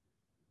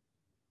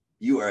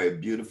 You are a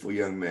beautiful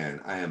young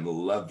man. I am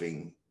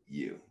loving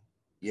you.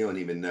 You don't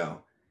even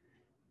know.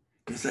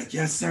 He's like,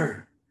 yes,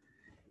 sir.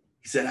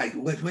 He said,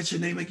 what's your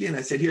name again?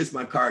 I said, here's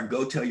my card.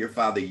 Go tell your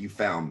father you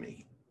found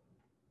me.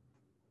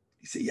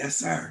 He said, yes,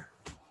 sir.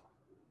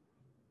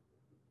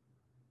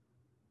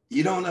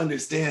 You don't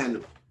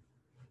understand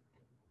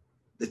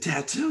the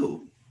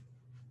tattoo.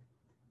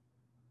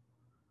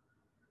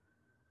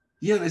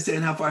 You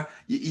understand how far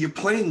you're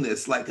playing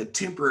this like a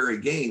temporary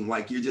game,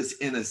 like you're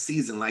just in a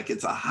season, like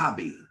it's a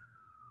hobby.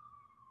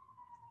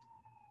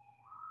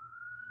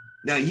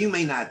 Now, you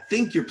may not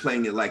think you're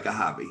playing it like a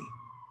hobby,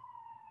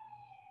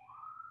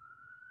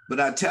 but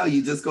I tell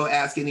you, just go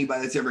ask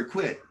anybody that's ever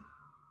quit.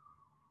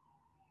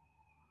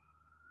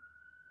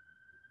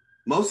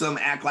 Most of them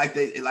act like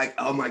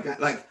oh my God,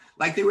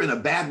 like they were in a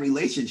bad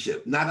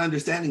relationship, not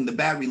understanding the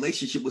bad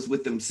relationship was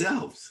with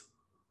themselves.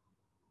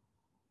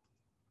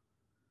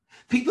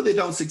 People that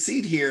don't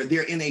succeed here,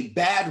 they're in a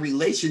bad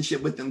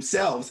relationship with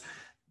themselves.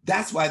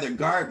 That's why their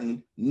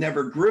garden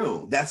never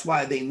grew. That's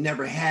why they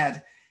never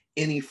had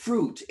any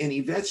fruit,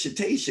 any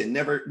vegetation.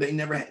 They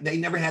never had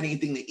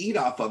anything to eat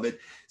off of it.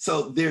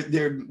 So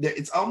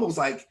it's almost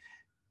like,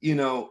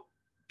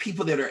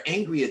 people that are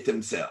angry at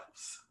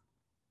themselves.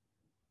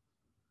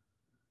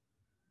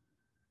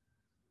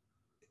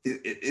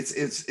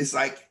 It's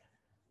like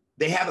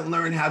they haven't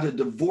learned how to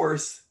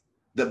divorce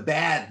the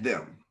bad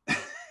them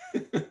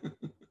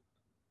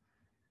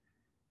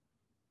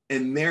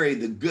and marry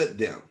the good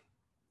them.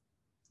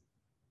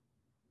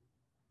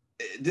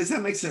 Does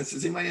that make sense?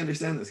 Does anybody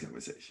understand this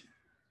conversation?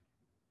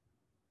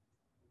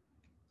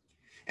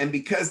 And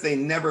because they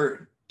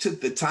never took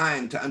the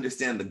time to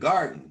understand the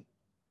garden,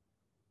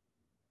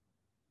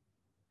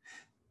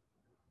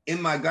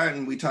 in my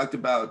garden, we talked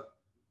about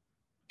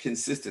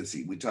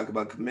consistency. We talk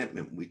about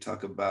commitment. We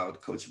talk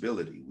about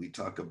coachability. We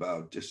talk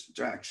about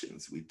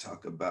distractions. We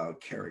talk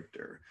about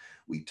character.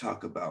 We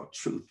talk about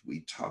truth.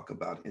 We talk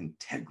about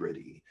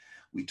integrity.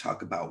 We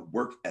talk about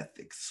work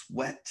ethic,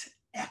 sweat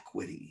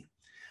equity.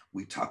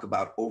 We talk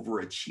about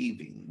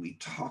overachieving. We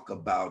talk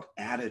about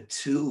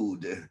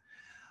attitude.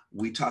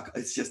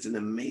 It's just an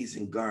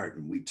amazing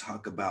garden. We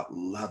talk about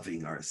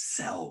loving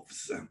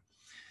ourselves,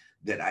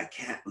 that I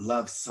can't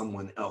love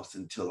someone else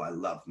until I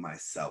love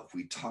myself.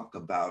 We talk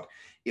about,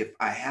 if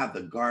I have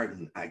the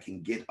garden, I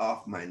can get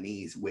off my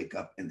knees, wake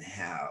up and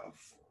have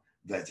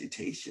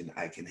vegetation.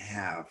 I can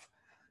have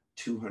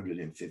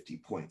 250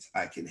 points.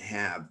 I can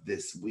have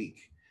this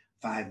week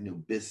 5 new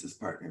business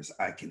partners.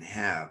 I can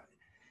have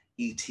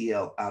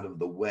ETL out of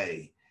the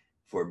way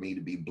for me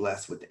to be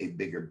blessed with a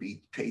bigger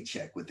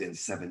paycheck within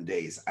 7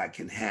 days. I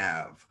can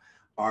have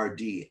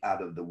RD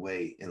out of the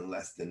way in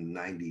less than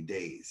 90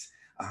 days.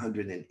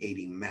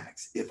 180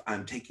 max. If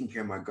I'm taking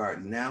care of my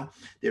garden now,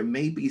 there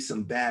may be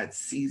some bad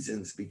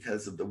seasons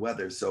because of the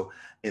weather. So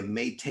it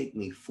may take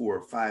me 4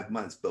 or 5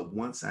 months, but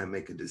once I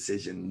make a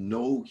decision,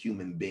 no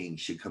human being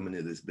should come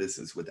into this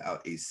business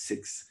without a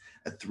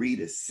 3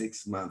 to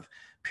 6 month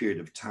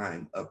period of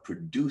time of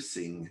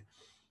producing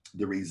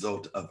the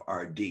result of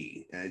RD.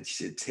 And it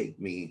should take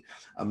me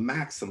a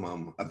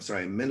minimum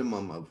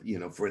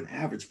of, for an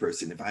average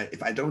person,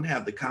 if I don't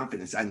have the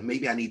confidence,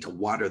 maybe I need to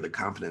water the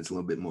confidence a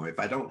little bit more. If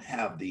I don't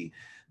have the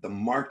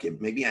market,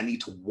 maybe I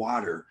need to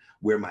water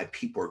where my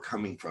people are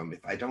coming from.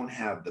 If I don't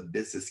have the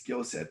business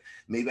skill set,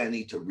 maybe I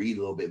need to read a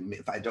little bit.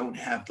 If I don't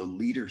have the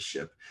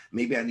leadership,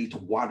 maybe I need to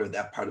water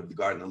that part of the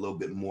garden a little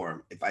bit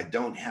more. If I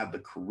don't have the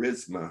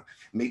charisma,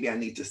 maybe I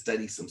need to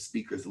study some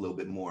speakers a little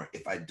bit more.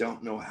 If I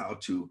don't know how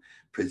to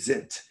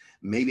present,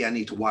 maybe I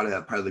need to water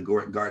that part of the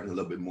garden a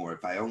little bit more.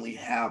 If I only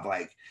have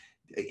like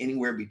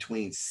anywhere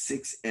between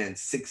 6 and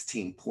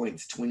 16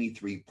 points,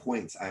 23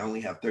 points, I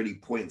only have 30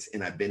 points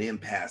and I've been in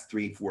past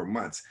 3-4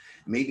 months,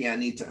 maybe I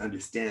need to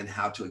understand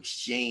how to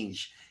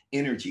exchange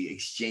energy,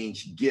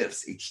 exchange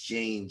gifts,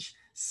 exchange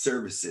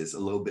services a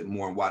little bit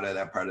more and water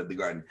that part of the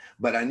garden.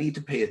 But I need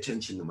to pay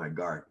attention to my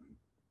garden.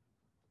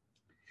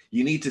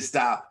 You need to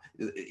stop.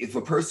 If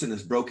a person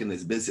is broke in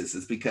this business,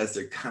 it's because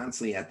they're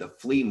constantly at the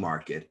flea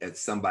market at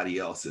somebody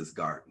else's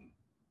garden.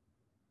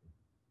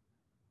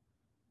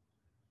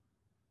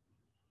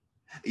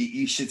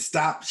 You should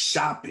stop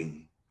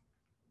shopping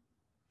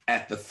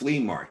at the flea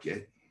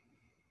market,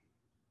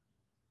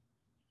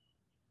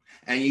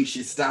 and you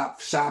should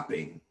stop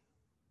shopping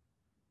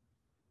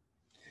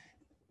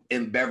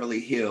in Beverly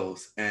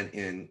Hills and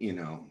in,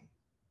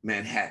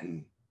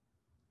 Manhattan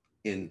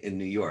in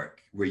New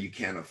York, where you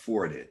can't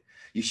afford it.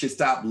 You should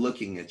stop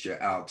looking at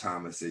your Al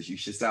Thomases. You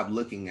should stop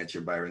looking at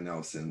your Byron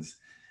Nelsons.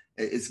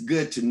 It's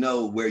good to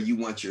know where you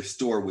want your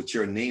store with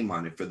your name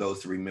on it for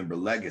those who remember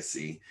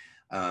legacy.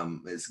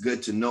 It's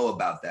good to know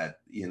about that,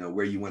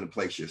 where you want to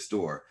place your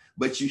store.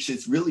 But you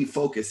should really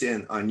focus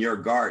in on your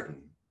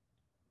garden.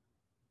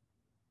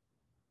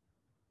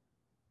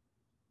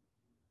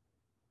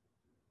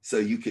 So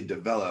you could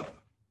develop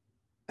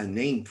a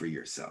name for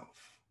yourself.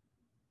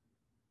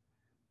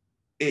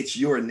 It's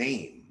your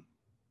name.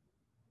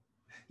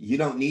 You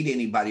don't need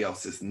anybody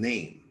else's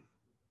name.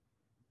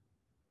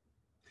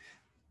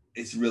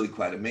 It's really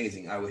quite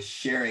amazing. I was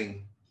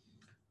sharing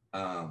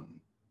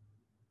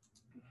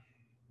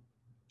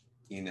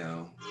you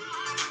know,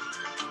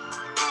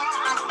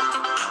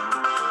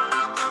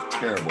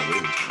 terrible.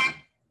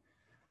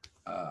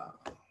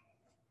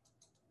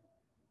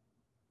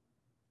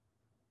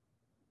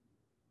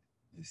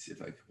 Let's see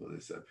if I can pull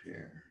this up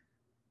here.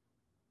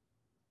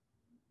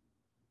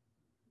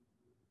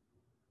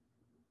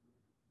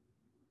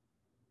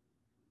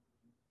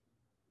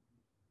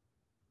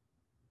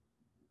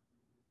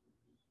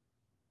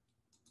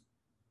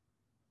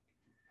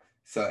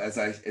 So as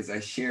I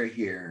share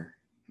here,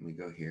 let me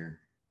go here.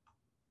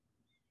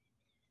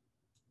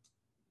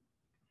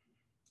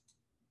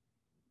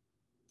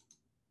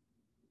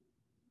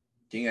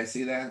 Can you guys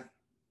see that?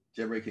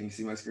 Jebray, can you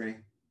see my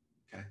screen?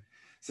 Okay.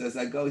 So as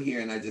I go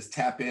here and I just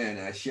tap in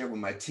and I share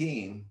with my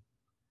team,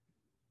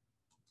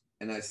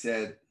 and I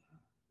said,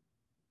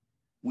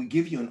 we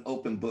give you an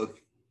open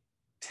book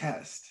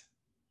test.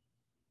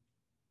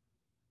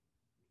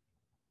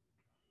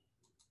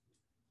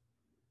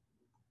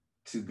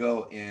 To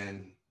go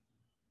in,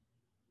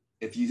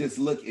 if you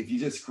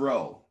just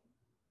scroll,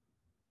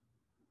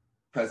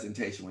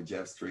 presentation with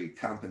Jeff Street,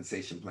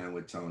 compensation plan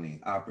with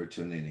Tony,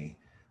 opportunity.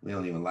 We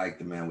don't even like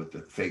the man with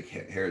the fake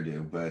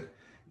hairdo, but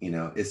you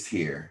know, it's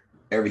here.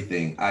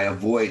 Everything. I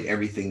avoid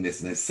everything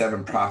that's in the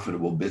 7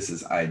 profitable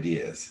business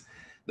ideas.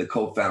 The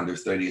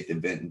co-founder's 30th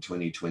event in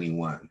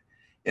 2021.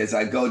 As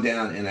I go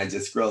down and I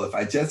just scroll, if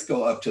I just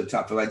go up to the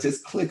top, if I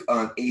just click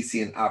on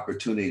AC and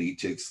opportunity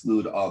to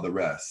exclude all the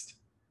rest,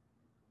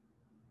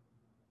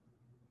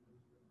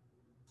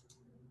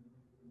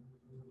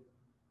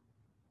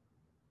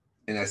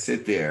 and I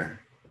sit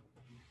there,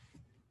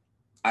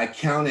 I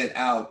counted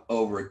out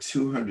over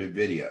 200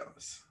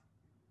 videos.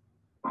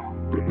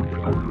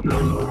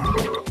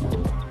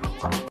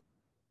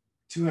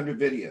 200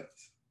 videos.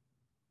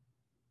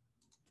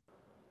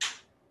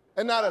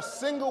 And not a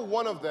single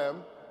one of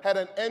them had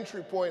an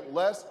entry point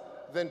less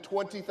than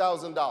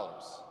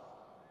 $20,000.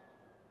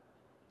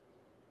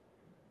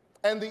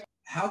 And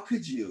how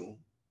could you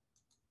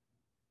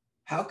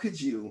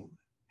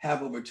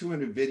have over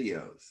 200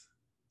 videos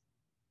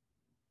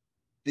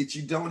that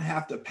you don't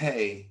have to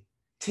pay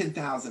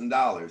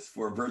 $10,000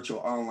 for a virtual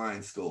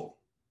online school?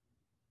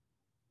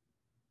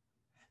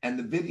 And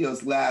the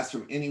videos last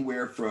from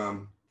anywhere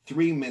from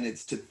 3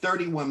 minutes to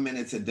 31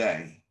 minutes a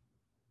day.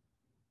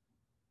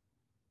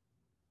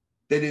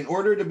 That in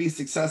order to be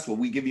successful,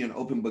 we give you an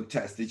open book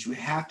test that you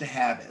have to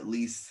have at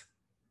least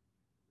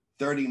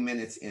 30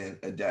 minutes in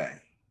a day.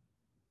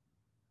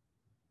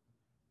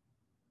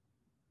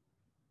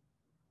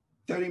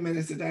 30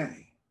 minutes a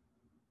day.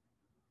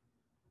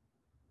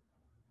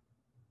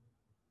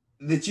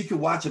 That you can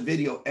watch a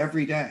video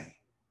every day.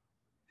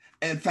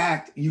 In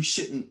fact, you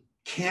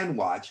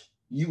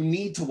you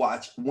need to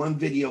watch one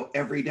video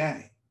every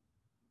day.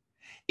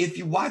 If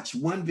you watch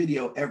one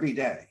video every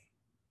day,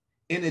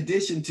 in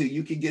addition to,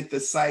 you can get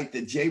the site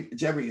that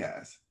Jebray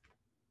has.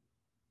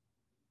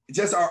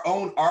 Just our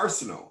own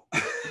arsenal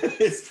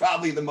is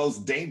probably the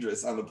most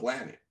dangerous on the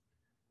planet.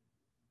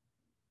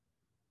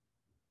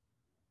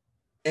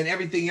 And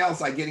everything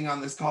else, like getting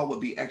on this call, would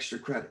be extra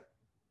credit.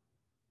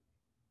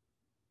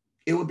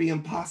 It would be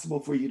impossible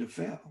for you to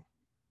fail.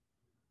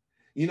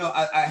 You know,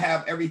 I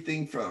have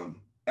everything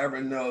from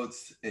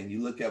Evernote, and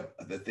you look at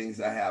the things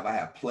I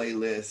have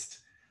playlists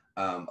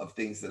of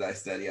things that I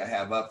study. I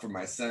have up for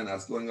my son. I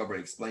was going over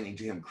and explaining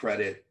to him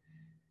credit.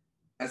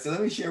 I said,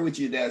 let me share with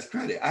you Dad's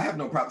credit. I have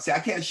no problem. See, I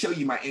can't show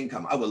you my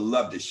income. I would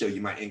love to show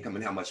you my income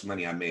and how much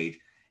money I made.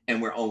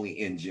 And we're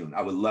only in June.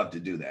 I would love to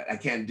do that. I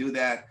can't do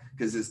that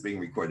because it's being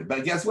recorded.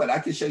 But guess what? I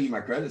can show you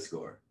my credit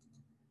score.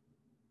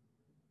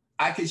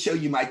 I can show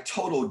you my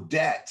total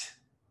debt,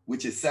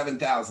 which is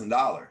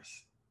 $7,000.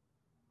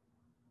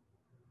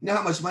 You know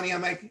how much money I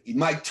make?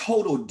 My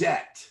total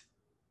debt.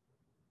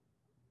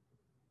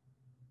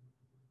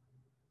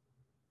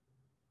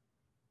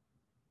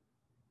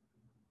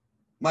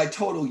 My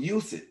total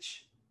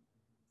usage.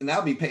 And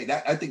that'll be paid.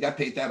 I think I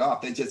paid that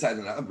off. That just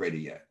hasn't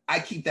upgraded yet. I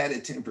keep that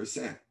at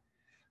 10%.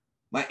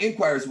 My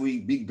inquiries will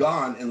be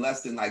gone in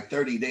less than like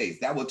 30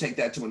 days. That will take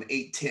that to an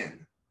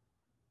 810.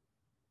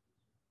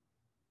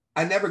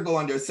 I never go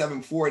under a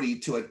 740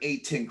 to an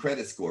 810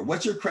 credit score.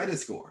 What's your credit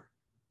score?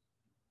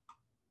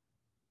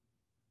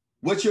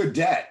 What's your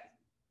debt?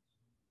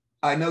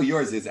 I know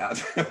yours is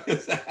out.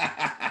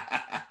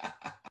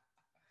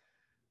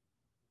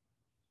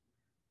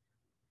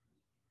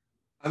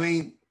 I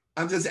mean,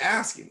 I'm just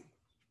asking.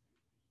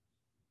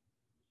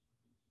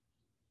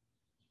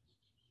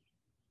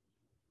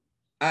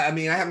 I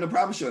mean, I have no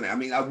problem showing that. I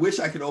mean, I wish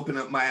I could open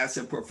up my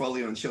asset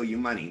portfolio and show you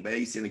money, but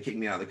he's going to kick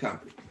me out of the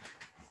company.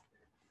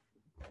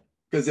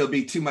 Because it'll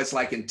be too much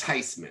like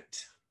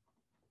enticement.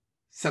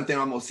 Something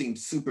almost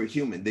seems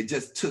superhuman. They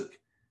just took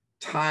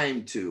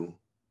time to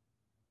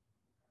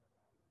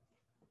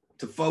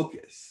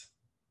focus.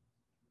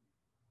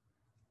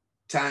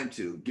 Time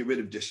to get rid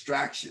of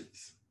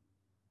distractions.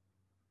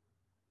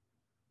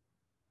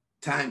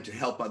 Time to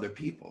help other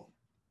people.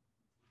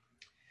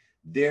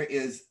 There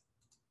is,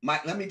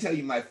 let me tell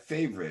you my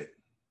favorite,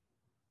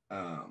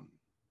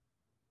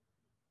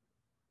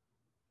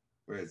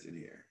 where is it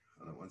here?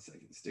 Hold on one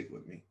second, stick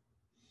with me.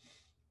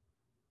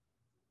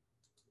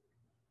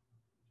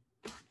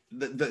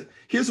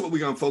 here's what we're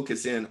going to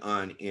focus in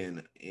on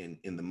in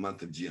the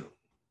month of June.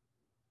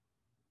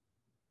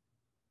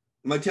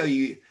 I'm going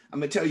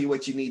to tell you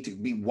what you need to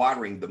be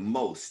watering the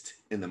most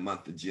in the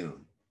month of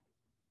June.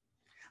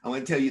 I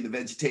want to tell you the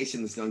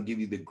vegetation that's going to give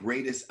you the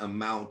greatest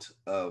amount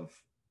of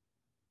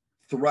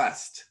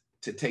thrust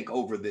to take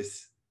over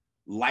this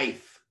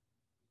life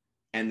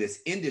and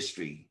this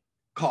industry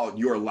called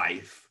your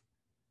life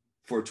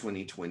for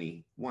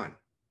 2021.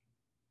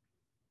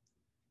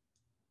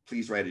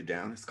 Please write it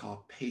down. It's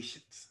called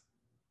patience.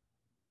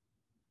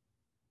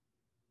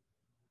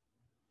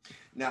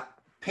 Now,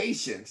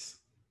 patience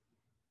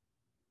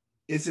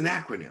is an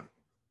acronym,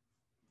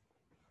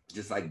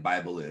 just like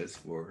Bible is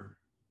for,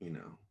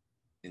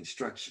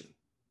 instruction.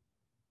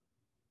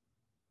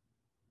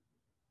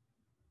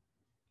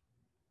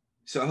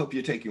 So I hope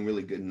you're taking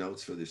really good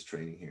notes for this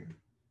training here.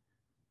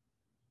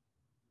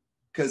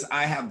 Because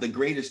I have the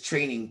greatest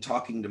training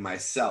talking to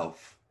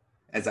myself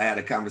as I had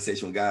a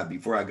conversation with God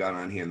before I got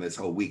on here in this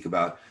whole week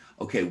about,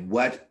 okay,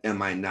 what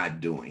am I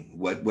not doing?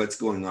 What's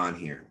going on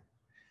here?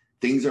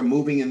 Things are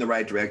moving in the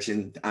right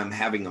direction. I'm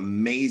having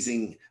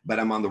amazing, but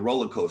I'm on the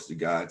roller coaster,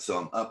 God. So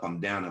I'm up,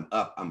 I'm down, I'm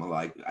up. I'm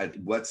like,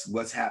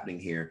 what's happening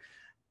here?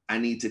 I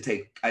need to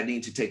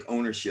take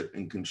ownership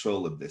and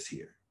control of this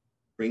here.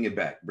 Bring it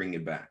back, bring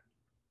it back.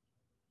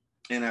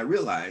 And I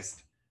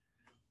realized,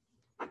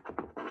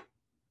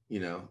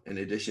 in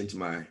addition to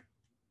my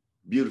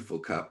beautiful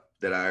cup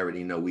that I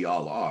already know we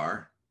all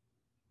are,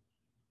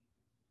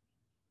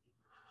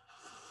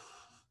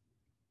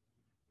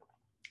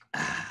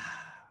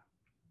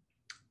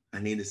 I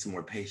needed some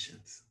more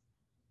patience.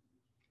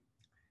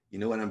 You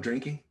know what I'm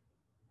drinking?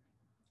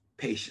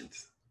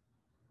 Patience.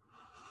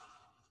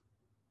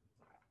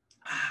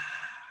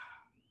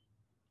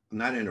 I'm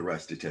not in a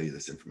rush to tell you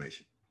this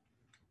information.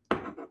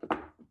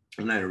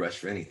 I'm not in a rush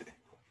for anything.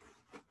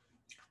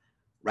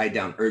 Write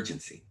down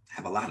urgency. I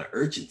have a lot of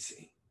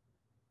urgency,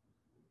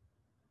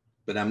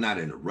 but I'm not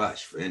in a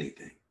rush for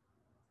anything.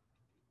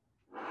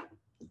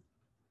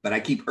 But I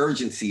keep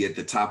urgency at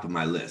the top of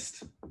my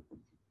list.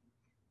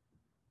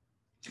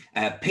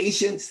 I have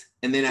patience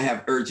and then I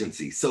have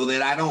urgency so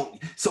I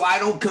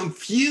don't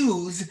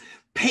confuse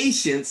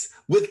patience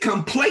with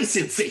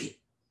complacency.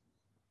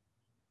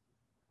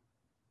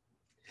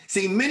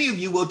 See, many of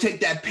you will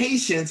take that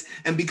patience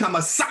and become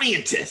a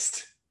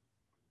scientist.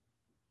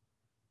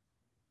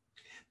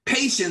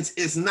 Patience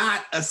is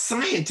not a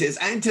scientist.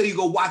 I didn't tell you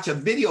go watch a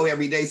video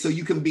every day so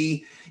you can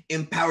be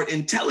empowered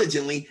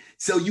intelligently,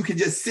 so you can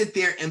just sit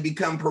there and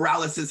become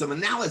paralysis of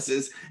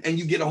analysis and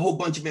you get a whole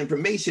bunch of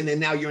information and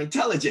now you're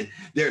intelligent.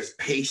 There's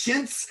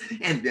patience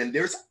and then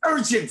there's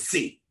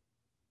urgency.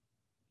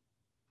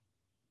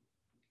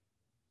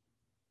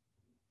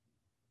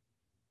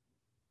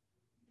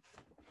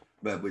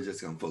 But we're just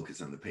going to focus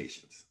on the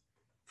patience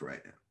for right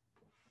now.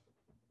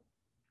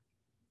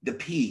 The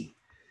P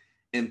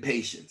in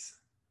patience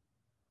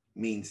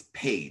means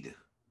paid.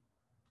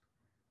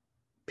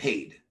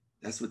 Paid.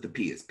 That's what the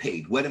P is,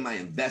 paid. What am I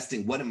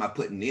investing? What am I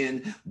putting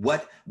in?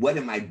 What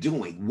am I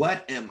doing?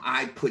 What am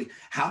I putting?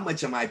 How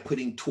much am I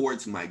putting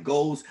towards my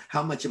goals?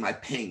 How much am I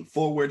paying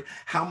forward?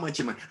 How much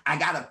am I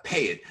got to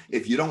pay it.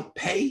 If you don't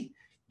pay,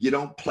 you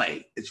don't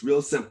play. It's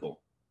real simple.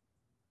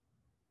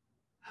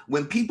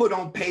 When people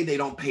don't pay, they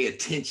don't pay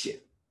attention.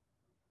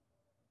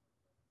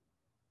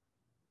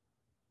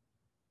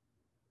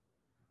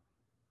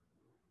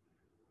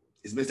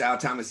 As Mr. Al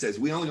Thomas says,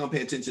 we only gonna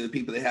pay attention to the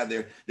people that have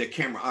their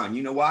camera on.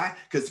 You know why?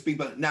 Because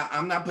people, now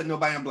I'm not putting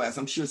nobody on blast.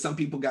 I'm sure some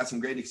people got some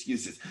great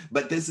excuses,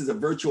 but this is a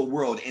virtual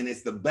world and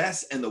it's the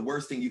best and the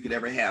worst thing you could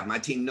ever have. My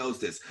team knows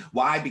this.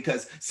 Why?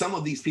 Because some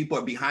of these people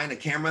are behind a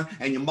camera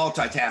and you're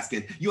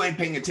multitasking. You ain't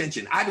paying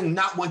attention. I do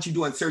not want you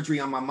doing surgery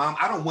on my mom.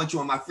 I don't want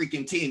you on my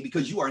freaking team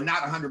because you are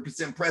not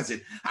 100%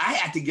 present. I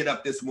had to get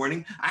up this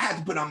morning. I had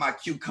to put on my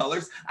cute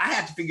colors. I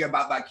had to figure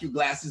out my cute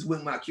glasses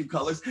with my cute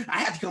colors. I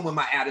had to come with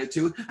my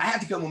attitude. I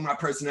had to come with my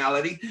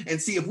personality,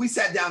 and see if we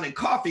sat down in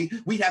coffee,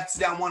 we'd have to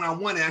sit down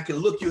one-on-one and I can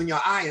look you in your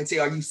eye and say,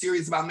 are you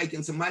serious about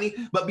making some money?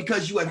 But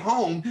because you at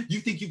home, you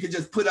think you can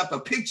just put up a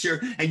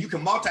picture and you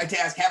can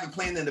multitask, have it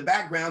playing in the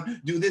background,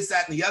 do this,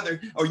 that, and the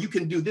other, or you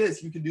can do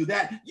this, you can do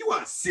that. You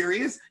aren't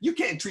serious. You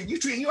can't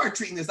you are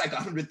treating this like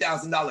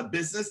 $100,000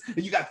 business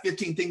and you got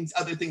 15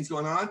 other things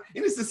going on.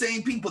 And it's the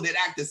same people that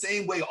act the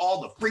same way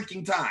all the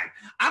freaking time.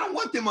 I don't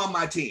want them on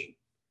my team.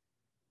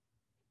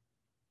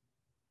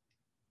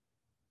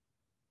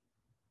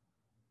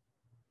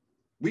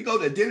 We go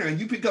to dinner and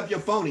you pick up your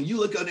phone and you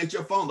look at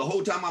your phone the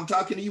whole time I'm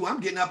talking to you. I'm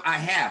getting up.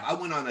 I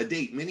went on a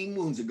date many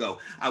moons ago.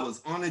 I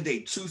was on a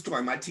date. True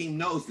story. My team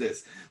knows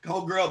this.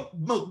 Whole girl,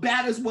 most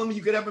baddest woman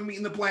you could ever meet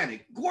in the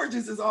planet.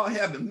 Gorgeous as all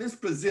heaven. Miss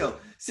Brazil.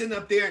 Sitting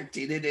up there.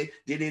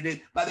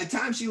 By the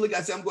time she looked,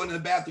 I said, I'm going to the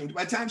bathroom.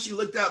 By the time she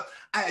looked up,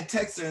 I had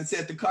texted her and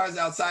said, the car's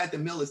outside. The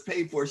meal is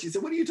paid for. She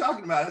said, what are you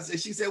talking about?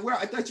 She said, where?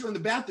 I thought you were in the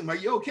bathroom. Are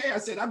you okay? I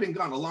said, I've been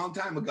gone a long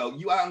time ago.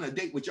 You out on a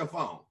date with your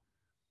phone.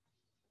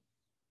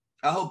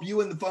 I hope you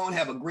and the phone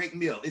have a great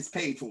meal. It's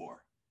paid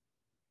for.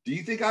 Do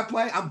you think I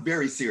play? I'm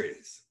very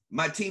serious.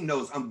 My team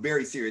knows I'm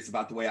very serious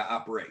about the way I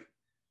operate.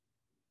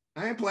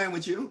 I ain't playing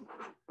with you.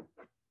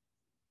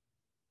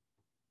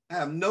 I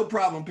have no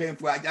problem paying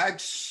for it.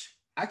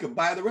 I could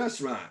buy the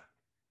restaurant.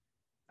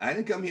 I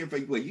didn't come here for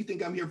you. What, you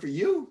think I'm here for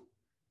you?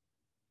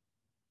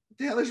 What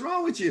the hell is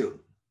wrong with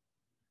you?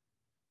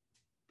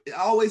 It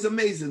always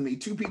amazes me.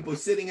 Two people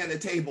sitting at a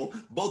table,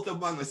 both of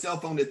them on the cell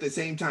phone at the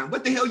same time.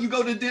 What the hell you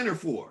go to dinner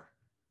for?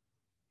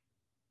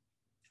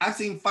 I've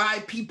seen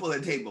 5 people at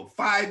a table,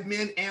 5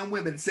 men and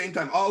women at the same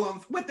time. All of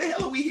them. What the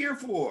hell are we here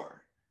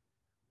for?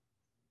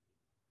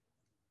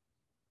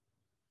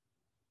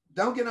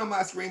 Don't get on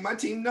my screen. My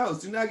team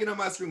knows. Do not get on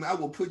my screen. I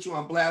will put you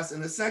on blast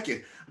in a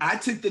second. I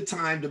took the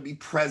time to be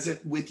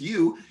present with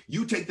you.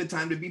 You take the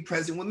time to be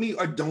present with me,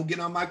 or don't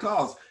get on my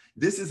calls.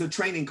 This is a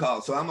training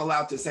call, so I'm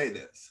allowed to say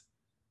this.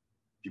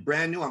 If you're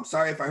brand new, I'm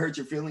sorry if I hurt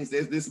your feelings.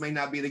 This may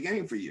not be the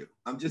game for you.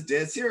 I'm just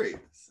dead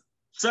serious.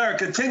 Sir,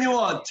 continue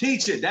on.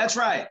 Teach it. That's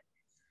right.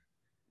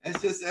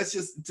 That's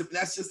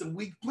just a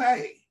weak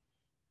play.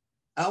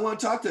 I don't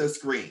want to talk to a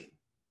screen.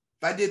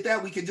 If I did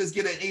that, we could just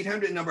get an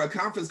 800 number, a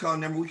conference call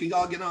number. We could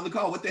all get on the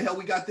call. What the hell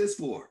we got this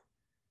for?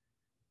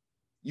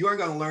 You aren't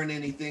going to learn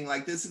anything.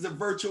 Like, this is a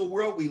virtual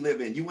world we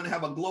live in. You want to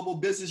have a global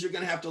business, you're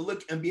going to have to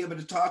look and be able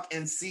to talk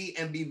and see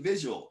and be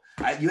visual.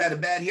 You had a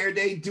bad hair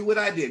day, do what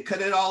I did.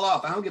 Cut it all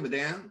off. I don't give a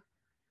damn.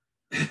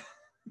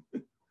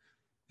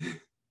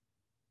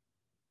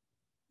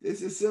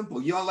 This is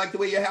simple. You don't like the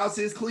way your house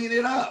is, clean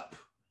it up.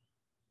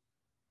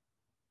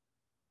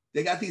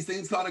 They got these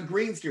things called a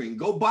green screen.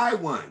 Go buy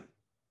one.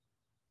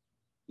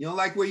 You don't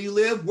like where you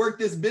live? Work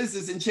this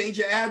business and change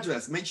your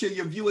address. Make sure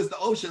your view is the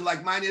ocean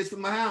like mine is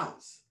from my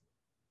house.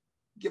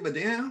 Give a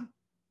damn.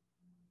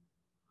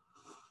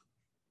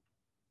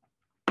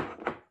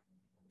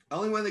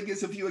 Only one that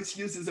gets a few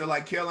excuses are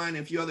like Caroline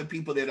and a few other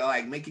people that are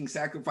like making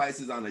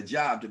sacrifices on a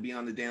job to be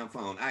on the damn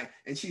phone.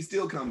 And she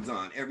still comes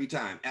on every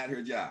time at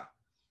her job.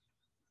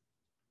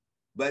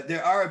 But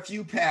there are a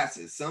few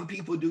passes. Some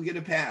people do get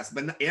a pass,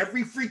 but not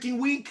every freaking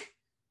week?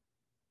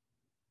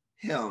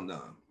 Hell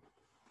no.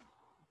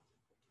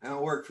 That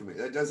don't work for me.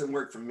 That doesn't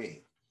work for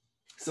me.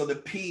 So the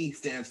P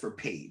stands for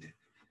paid.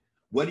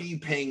 What are you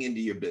paying into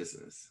your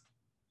business?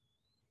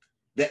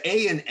 The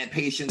A in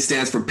patient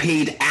stands for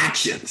paid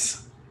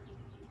actions.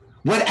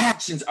 What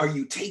actions are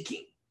you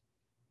taking?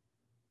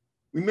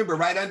 Remember,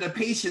 right under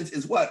patience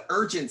is what?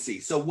 Urgency.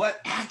 So what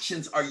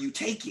actions are you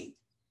taking?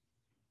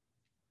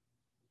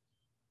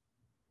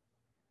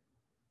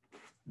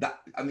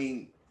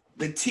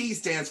 The T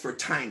stands for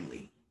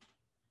timely.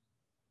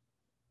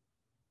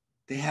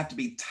 They have to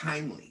be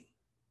timely.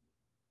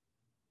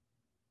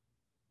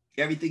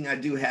 Everything I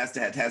do has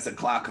a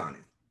clock on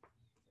it.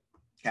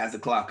 Has a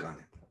clock on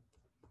it.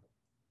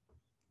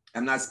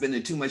 I'm not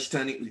spending too much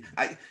time.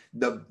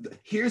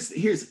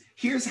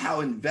 Here's how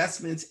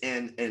investments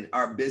and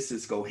our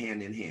business go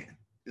hand in hand.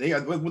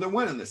 They're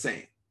one and the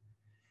same.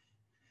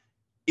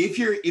 If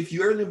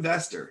you're an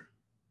investor,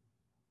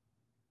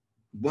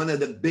 one of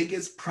the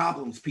biggest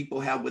problems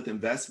people have with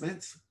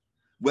investments,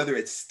 whether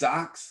it's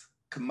stocks,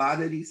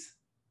 commodities,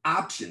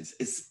 options,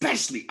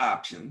 especially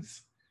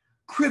options,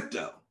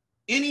 crypto,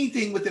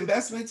 anything with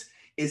investments,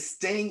 is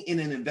staying in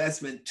an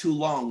investment too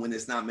long when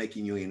it's not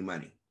making you any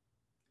money.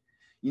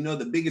 You know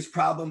the biggest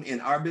problem in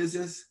our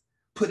business?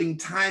 Putting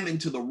time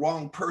into the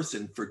wrong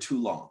person for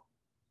too long.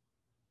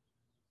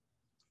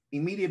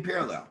 Immediate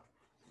parallel.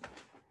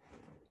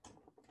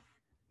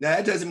 Now,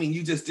 that doesn't mean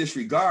you just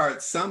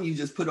disregard. Some you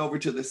just put over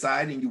to the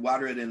side and you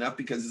water it enough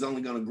because it's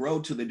only going to grow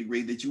to the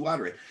degree that you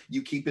water it.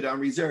 You keep it on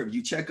reserve.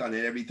 You check on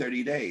it every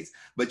 30 days.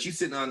 But you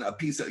sitting on a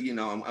piece of,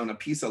 on a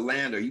piece of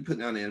land, or you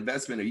putting on an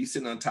investment, or you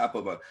sitting on top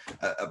of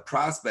a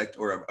prospect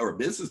or a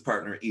business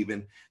partner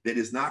even that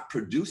is not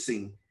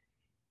producing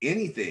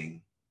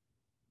anything.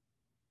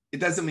 It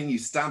doesn't mean you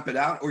stomp it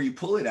out or you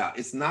pull it out.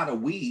 It's not a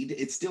weed.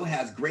 It still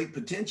has great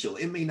potential.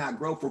 It may not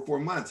grow for 4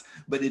 months,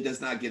 but it does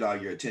not get all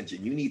your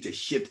attention. You need to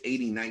shift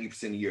 80,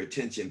 90% of your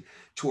attention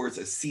towards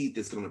a seed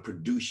that's going to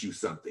produce you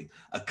something,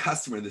 a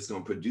customer that's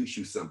going to produce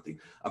you something,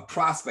 a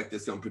prospect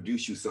that's going to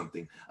produce you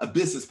something, a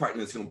business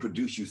partner that's going to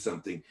produce you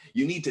something.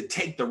 You need to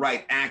take the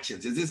right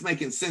actions. Is this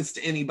making sense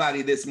to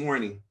anybody this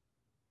morning?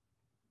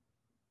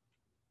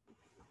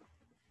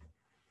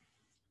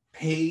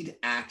 Paid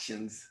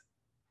actions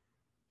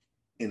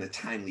in a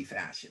timely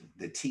fashion.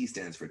 The T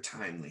stands for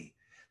timely.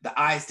 The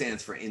I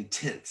stands for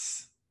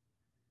intense.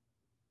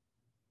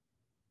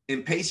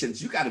 In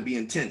patience, you got to be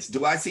intense.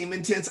 Do I seem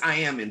intense? I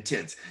am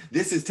intense.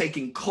 This is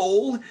taking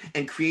coal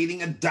and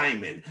creating a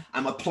diamond.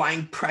 I'm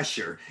applying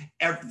pressure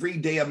every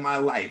day of my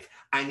life.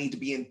 I need to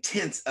be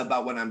intense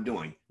about what I'm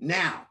doing.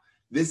 Now,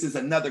 this is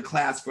another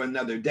class for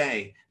another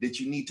day that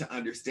you need to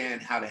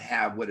understand how to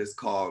have what is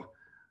called,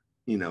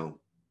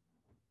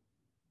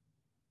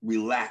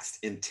 relaxed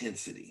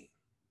intensity.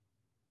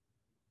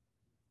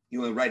 You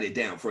want to write it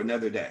down for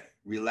another day.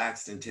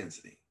 Relaxed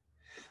intensity.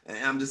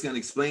 And I'm just going to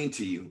explain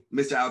to you.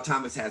 Mr. Al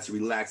Thomas has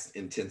relaxed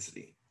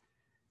intensity.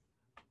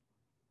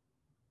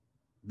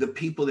 The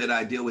people that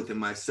I deal with in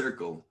my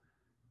circle,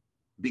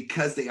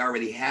 because they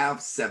already have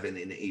 7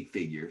 and 8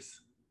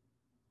 figures,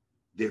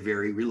 they're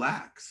very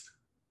relaxed.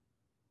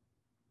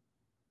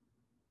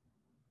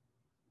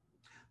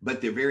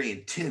 but they're very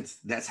intense.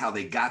 That's how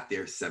they got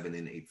their 7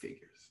 and 8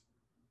 figures.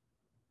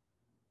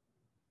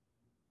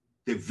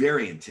 They're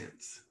very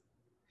intense.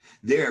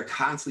 They're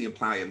constantly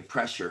applying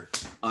pressure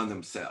on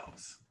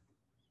themselves.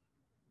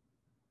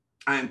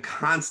 I am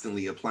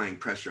constantly applying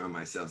pressure on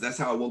myself. That's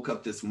how I woke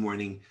up this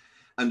morning,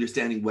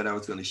 understanding what I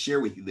was going to share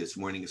with you this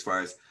morning as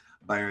far as,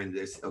 Byron,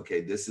 this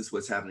is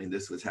what's happening,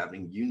 this is what's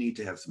happening. You need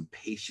to have some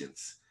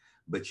patience,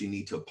 but you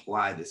need to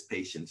apply this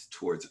patience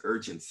towards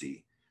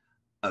urgency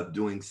of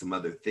doing some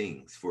other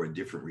things for a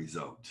different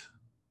result.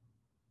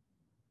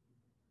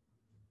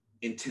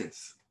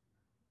 Intense,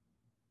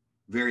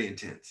 very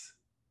intense,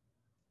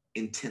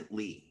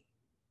 intently,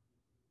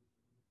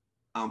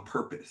 on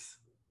purpose,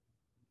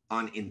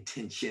 on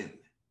intention.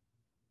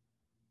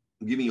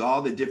 I'm giving you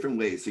all the different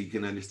ways so you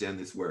can understand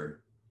this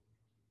word.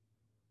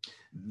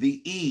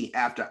 The E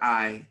after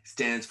I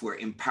stands for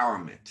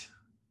empowerment.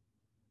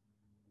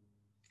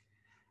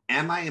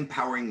 Am I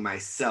empowering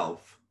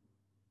myself,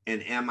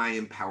 and am I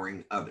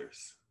empowering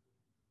others?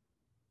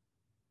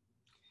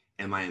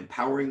 Am I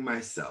empowering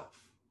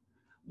myself?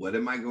 What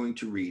am I going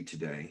to read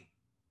today?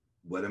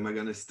 What am I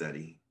going to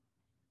study?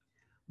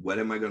 What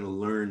am I going to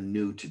learn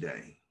new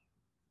today?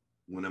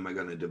 What am I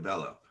going to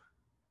develop?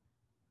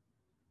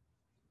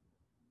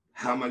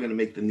 How am I going to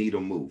make the needle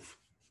move?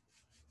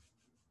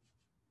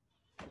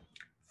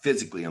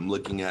 Physically, I'm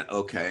looking at,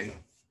 okay.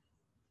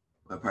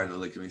 My partner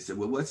looked at me and said,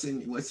 well, what's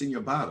in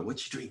your bottle?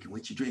 What you drinking?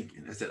 What you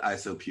drinking? I said,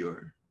 ISO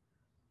Pure.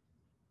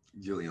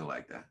 Julian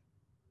liked that.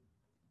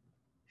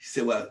 He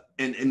said, well,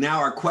 and now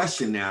our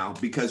question now,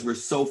 because we're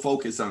so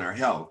focused on our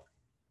health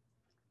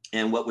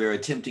and what we're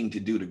attempting to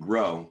do to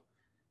grow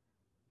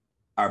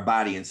our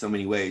body in so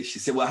many ways. She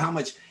said, well, how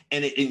much,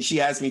 and she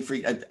asked me for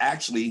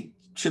actually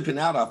tripping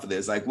out off of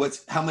this, like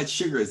how much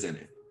sugar is in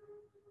it?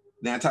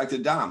 Then I talked to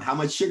Dom, how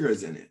much sugar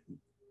is in it?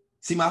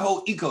 See, my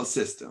whole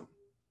ecosystem.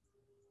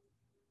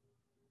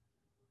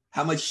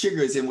 How much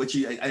sugar is in what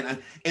you,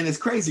 and it's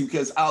crazy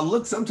because I'll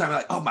look sometimes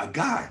like, oh my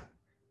God,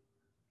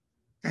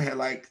 I had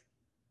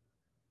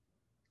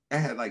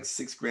like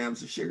 6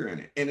 grams of sugar in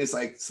it. And it's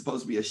like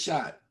supposed to be a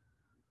shot.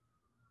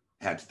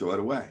 I had to throw it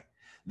away.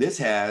 This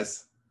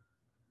has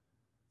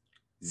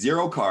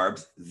 0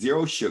 carbs,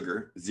 0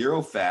 sugar,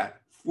 0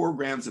 fat, 4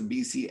 grams of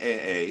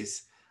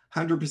BCAAs,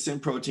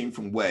 100% protein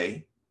from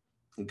whey.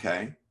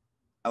 Okay.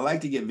 I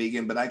like to get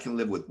vegan, but I can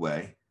live with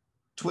whey.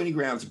 20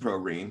 grams of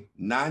protein,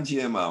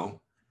 non-GMO,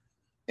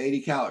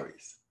 80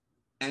 calories,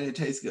 and it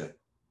tastes good.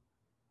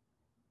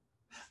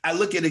 I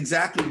look at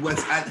exactly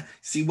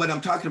what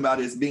I'm talking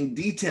about is being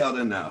detailed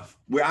enough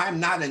where I'm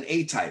not an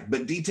A-type,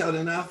 but detailed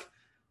enough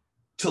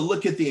to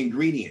look at the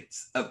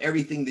ingredients of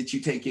everything that you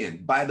take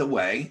in. By the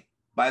way,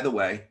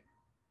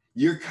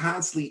 you're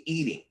constantly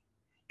eating.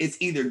 It's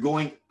either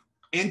going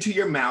into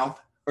your mouth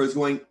or it's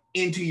going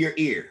into your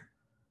ear.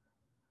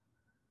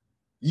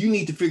 You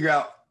need to figure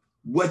out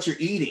what you're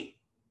eating.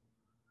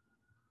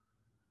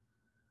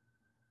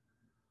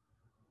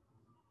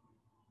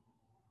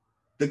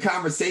 The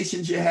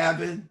conversations you're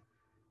having,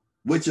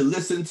 what you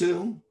listen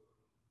to,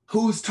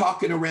 who's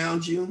talking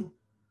around you.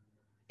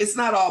 It's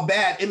not all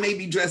bad. It may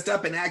be dressed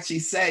up and actually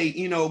say,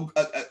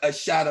 a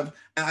shot of,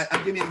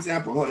 I'll give you an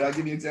example. Hold on, I'll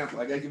give you an example.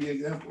 I gotta give you an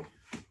example.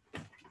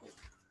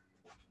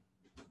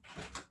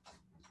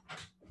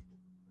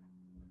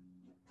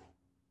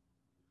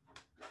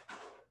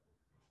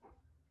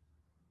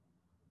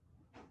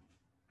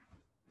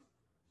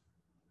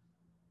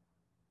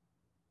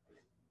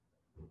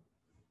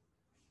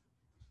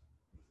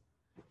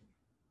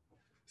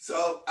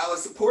 So I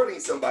was supporting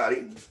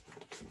somebody.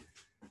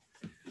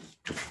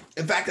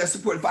 In fact, I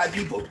supported 5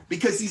 people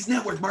because these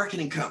network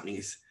marketing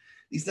companies,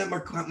 they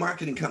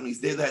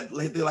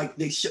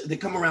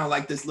come around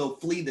like this little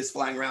flea that's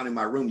flying around in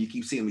my room. You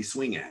keep seeing me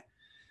swing at,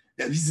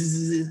 and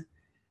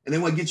they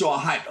want to get you all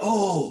hyped.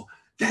 Oh,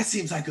 that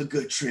seems like a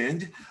good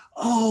trend.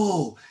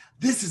 Oh,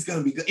 this is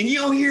gonna be good, and you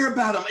don't hear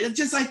about them. It's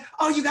just like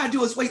all you gotta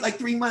do is wait like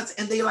 3 months,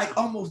 and they like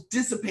almost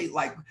dissipate,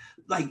 like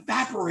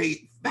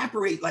evaporate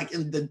like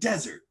in the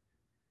desert.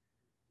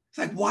 It's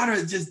like water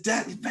just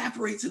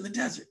evaporates in the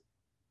desert.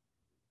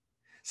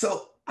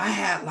 So I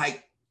had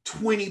like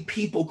 20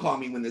 people call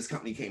me when this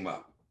company came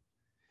up.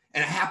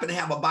 And I happened to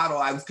have a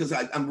bottle. Because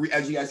I'm,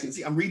 as you guys can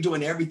see, I'm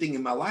redoing everything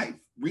in my life,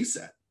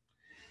 reset.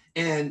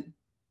 And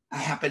I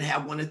happened to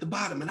have one at the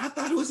bottom. And I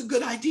thought it was a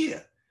good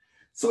idea.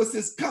 So it's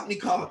this company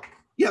called,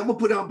 I'm going to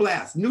put it on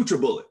blast,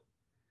 NutriBullet.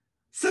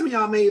 Some of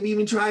y'all may have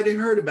even tried and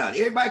heard about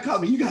it. Everybody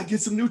called me, you got to get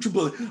some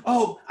NutriBullet.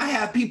 Oh, I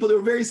have people that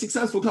were very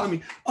successful calling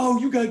me, oh,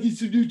 you got to get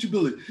some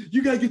NutriBullet.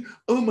 You got to get,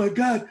 oh my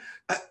God.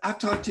 I've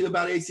talked to you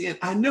about ACN.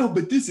 I know,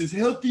 but this is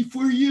healthy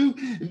for you.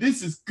 And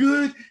this is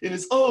good. And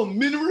it's all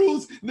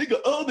minerals. And they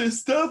got all this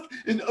stuff.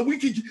 And I'm going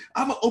to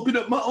open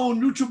up my own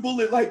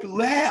NutriBullet like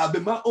lab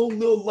and my own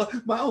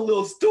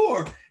little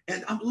store.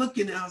 And I'm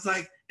looking and I was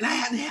like, and I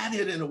hadn't had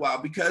it in a while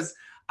because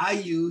I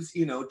use,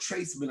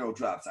 trace mineral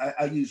drops.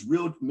 I use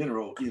real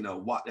mineral,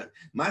 water.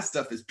 My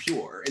stuff is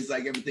pure. It's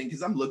like everything,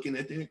 because I'm looking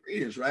at the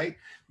ingredients, right?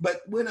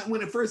 But when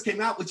it first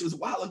came out, which was a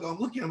while ago, I'm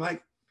looking, I'm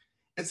like,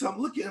 and so I'm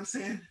looking, I'm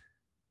saying,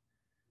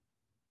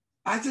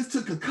 I just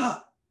took a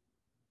cup.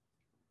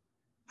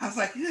 I was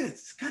like, yeah,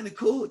 it's kind of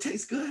cool. It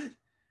tastes good.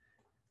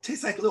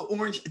 Tastes like a little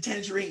orange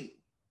tangerine.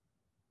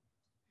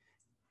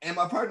 And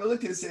my partner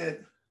looked and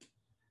said,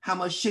 how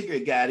much sugar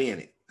it got in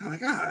it? I'm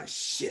like, ah,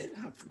 shit,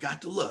 I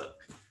forgot to look.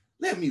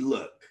 Let me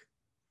look.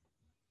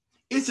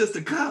 It's just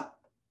a cup.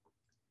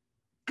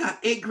 Got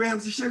 8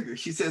 grams of sugar.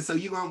 She said, so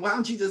why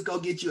don't you just go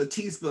get you a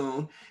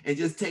teaspoon and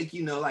just take,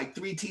 like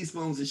 3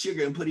 teaspoons of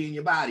sugar and put it in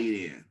your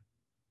body then?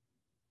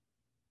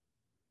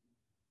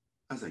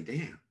 I was like,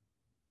 damn.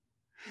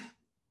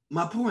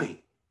 My point,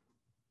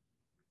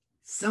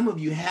 some of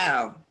you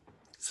have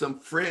some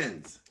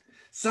friends.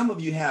 Some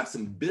of you have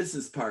some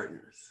business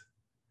partners.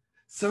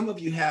 Some of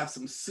you have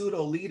some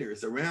pseudo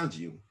leaders around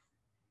you.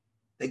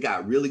 They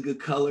got really good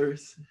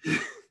colors.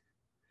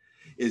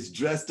 It's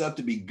dressed up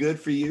to be good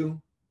for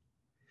you.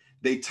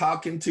 They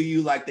talking to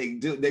you like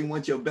they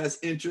want your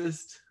best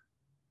interest.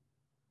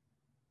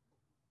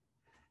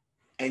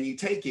 And you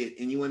take it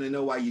and you want to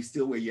know why you're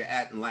still where you're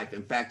at in life.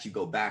 In fact, you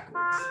go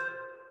backwards.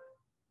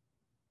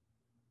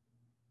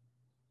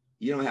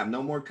 You don't have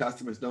no more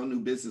customers, no new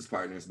business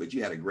partners, but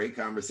you had a great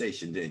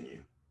conversation, didn't you?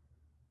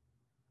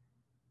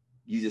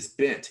 You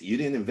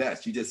didn't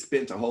invest. You just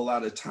spent a whole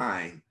lot of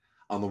time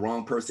on the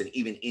wrong person,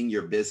 even in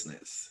your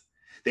business.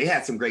 They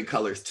had some great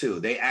colors too.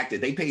 They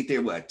paid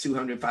their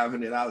 $200,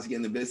 $500 to get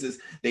in the business.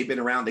 They've been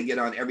around, they get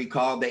on every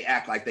call. They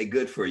act like they're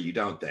good for you,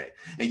 don't they?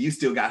 And you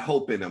still got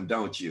hope in them,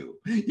 don't you?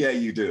 Yeah,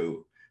 you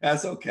do.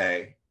 That's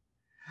okay.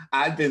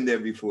 I've been there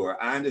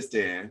before. I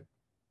understand.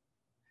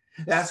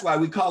 That's why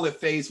we call it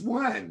phase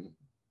 1.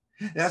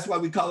 That's why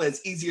we call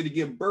it's easier to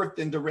give birth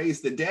than to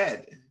raise the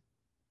dead.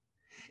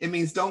 It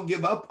means don't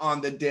give up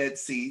on the dead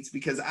seeds,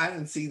 because I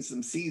done seen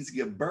some seeds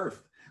give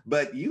birth,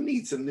 but you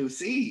need some new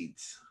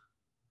seeds.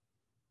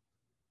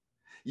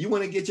 You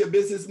want to get your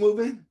business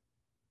moving?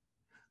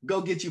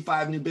 Go get you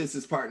 5 new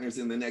business partners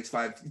in the next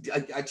 5.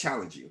 I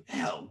challenge you.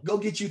 Hell, go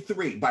get you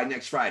 3 by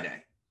next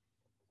Friday.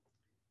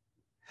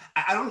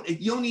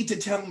 You don't need to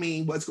tell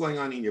me what's going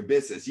on in your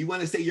business. You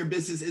want to say your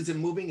business isn't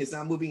moving, it's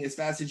not moving as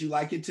fast as you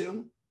like it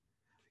to?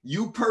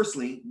 You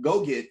personally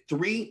go get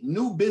 3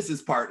 new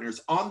business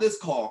partners on this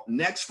call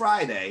next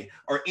Friday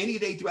or any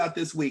day throughout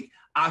this week.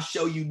 I'll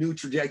show you new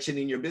trajectory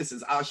in your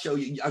business. I'll show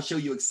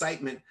you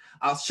excitement.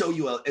 I'll show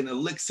you an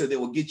elixir that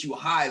will get you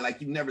high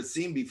like you've never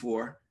seen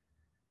before.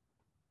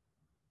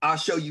 I'll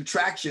show you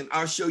traction.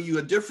 I'll show you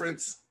a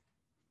difference.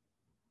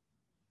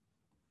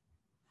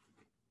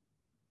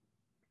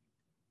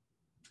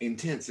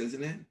 Intense,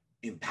 isn't it?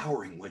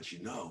 Empowering once you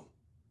know.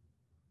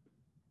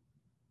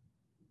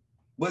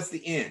 What's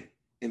the end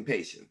in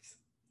patience?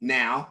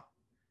 Now.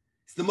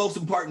 It's the most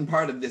important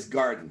part of this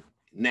garden.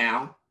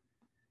 Now.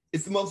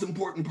 It's the most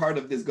important part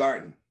of this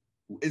garden.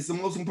 It's the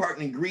most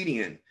important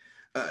ingredient,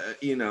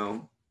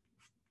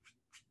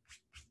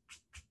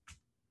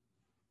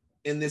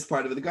 in this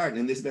part of the garden,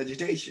 in this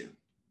vegetation.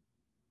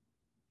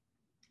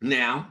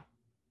 Now,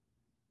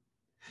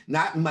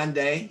 not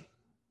Monday,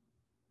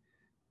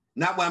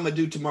 not what I'm gonna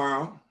do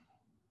tomorrow.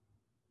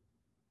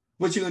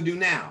 What you gonna do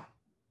now?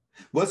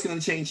 What's gonna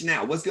change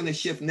now? What's gonna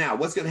shift now?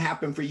 What's gonna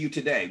happen for you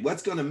today?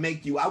 What's gonna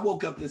make you, I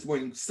woke up this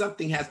morning,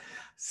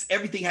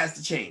 everything has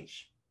to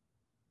change.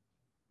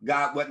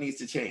 God, what needs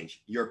to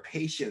change? Your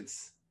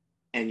patience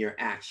and your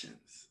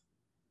actions.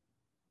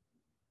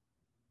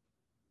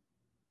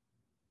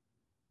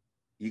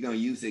 You gonna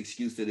use the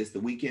excuse that it's the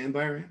weekend,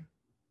 Byron?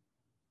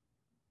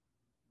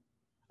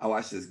 I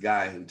watched this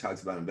guy who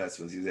talks about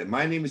investments. He said,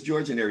 my name is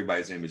George and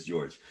everybody's name is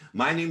George.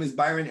 My name is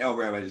Byron,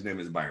 everybody's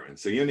name is Byron.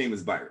 So your name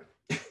is Byron.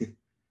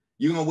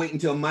 You gonna wait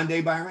until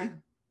Monday,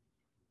 Byron?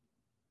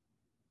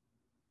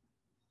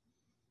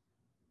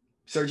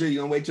 Sergio, you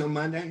gonna wait till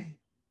Monday?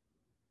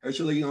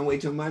 Ursula, you gonna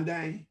wait till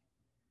Monday?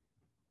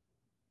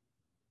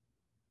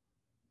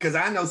 Because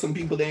I know some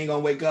people, they ain't gonna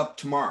wake up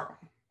tomorrow.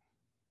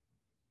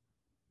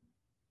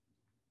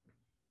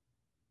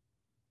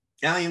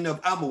 I don't even know if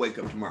I'm gonna wake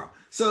up tomorrow.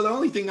 So the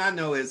only thing I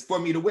know is for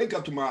me to wake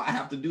up tomorrow, I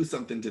have to do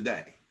something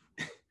today.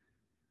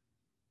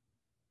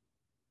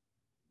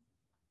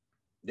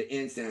 The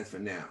N stands for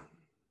now.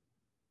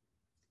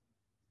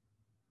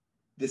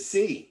 The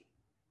C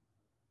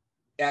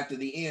after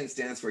the N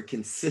stands for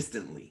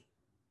consistently.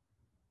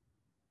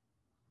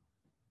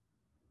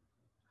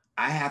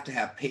 I have to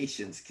have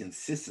patience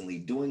consistently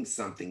doing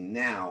something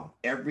now,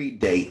 every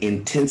day,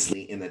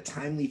 intensely, in a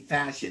timely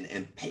fashion,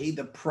 and pay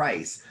the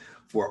price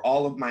for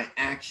all of my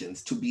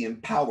actions to be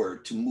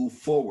empowered to move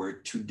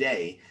forward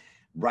today.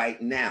 Right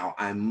now,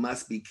 I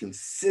must be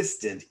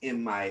consistent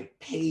in my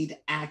paid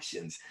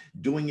actions,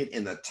 doing it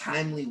in a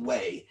timely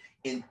way,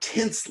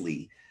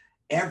 intensely,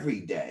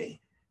 every day,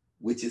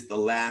 which is the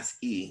last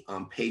E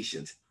on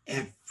patience,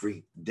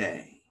 every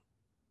day.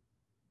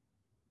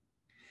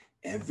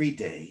 Every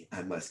day,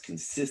 I must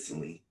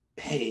consistently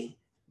pay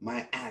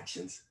my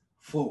actions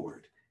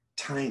forward,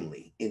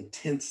 timely,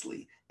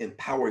 intensely,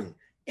 empowering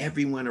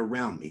everyone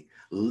around me,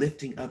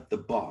 lifting up the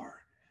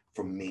bar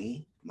for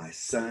me, my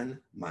son,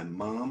 my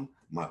mom,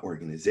 my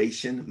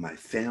organization, my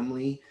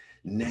family,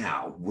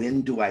 now.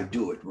 When do I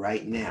do it?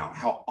 Right now.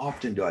 How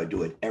often do I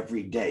do it?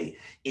 Every day,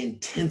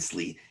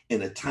 intensely,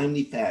 in a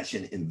timely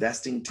fashion,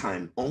 investing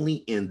time only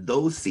in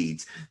those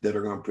seeds that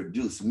are going to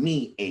produce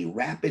me a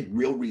rapid,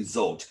 real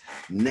result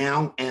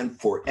now and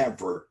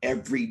forever,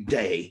 every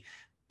day,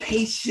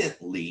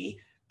 patiently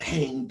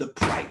paying the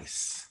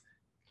price.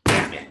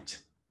 Damn it.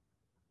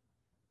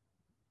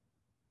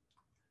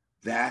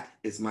 That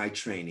is my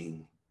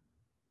training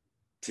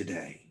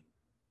today.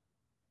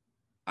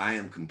 I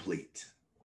am complete.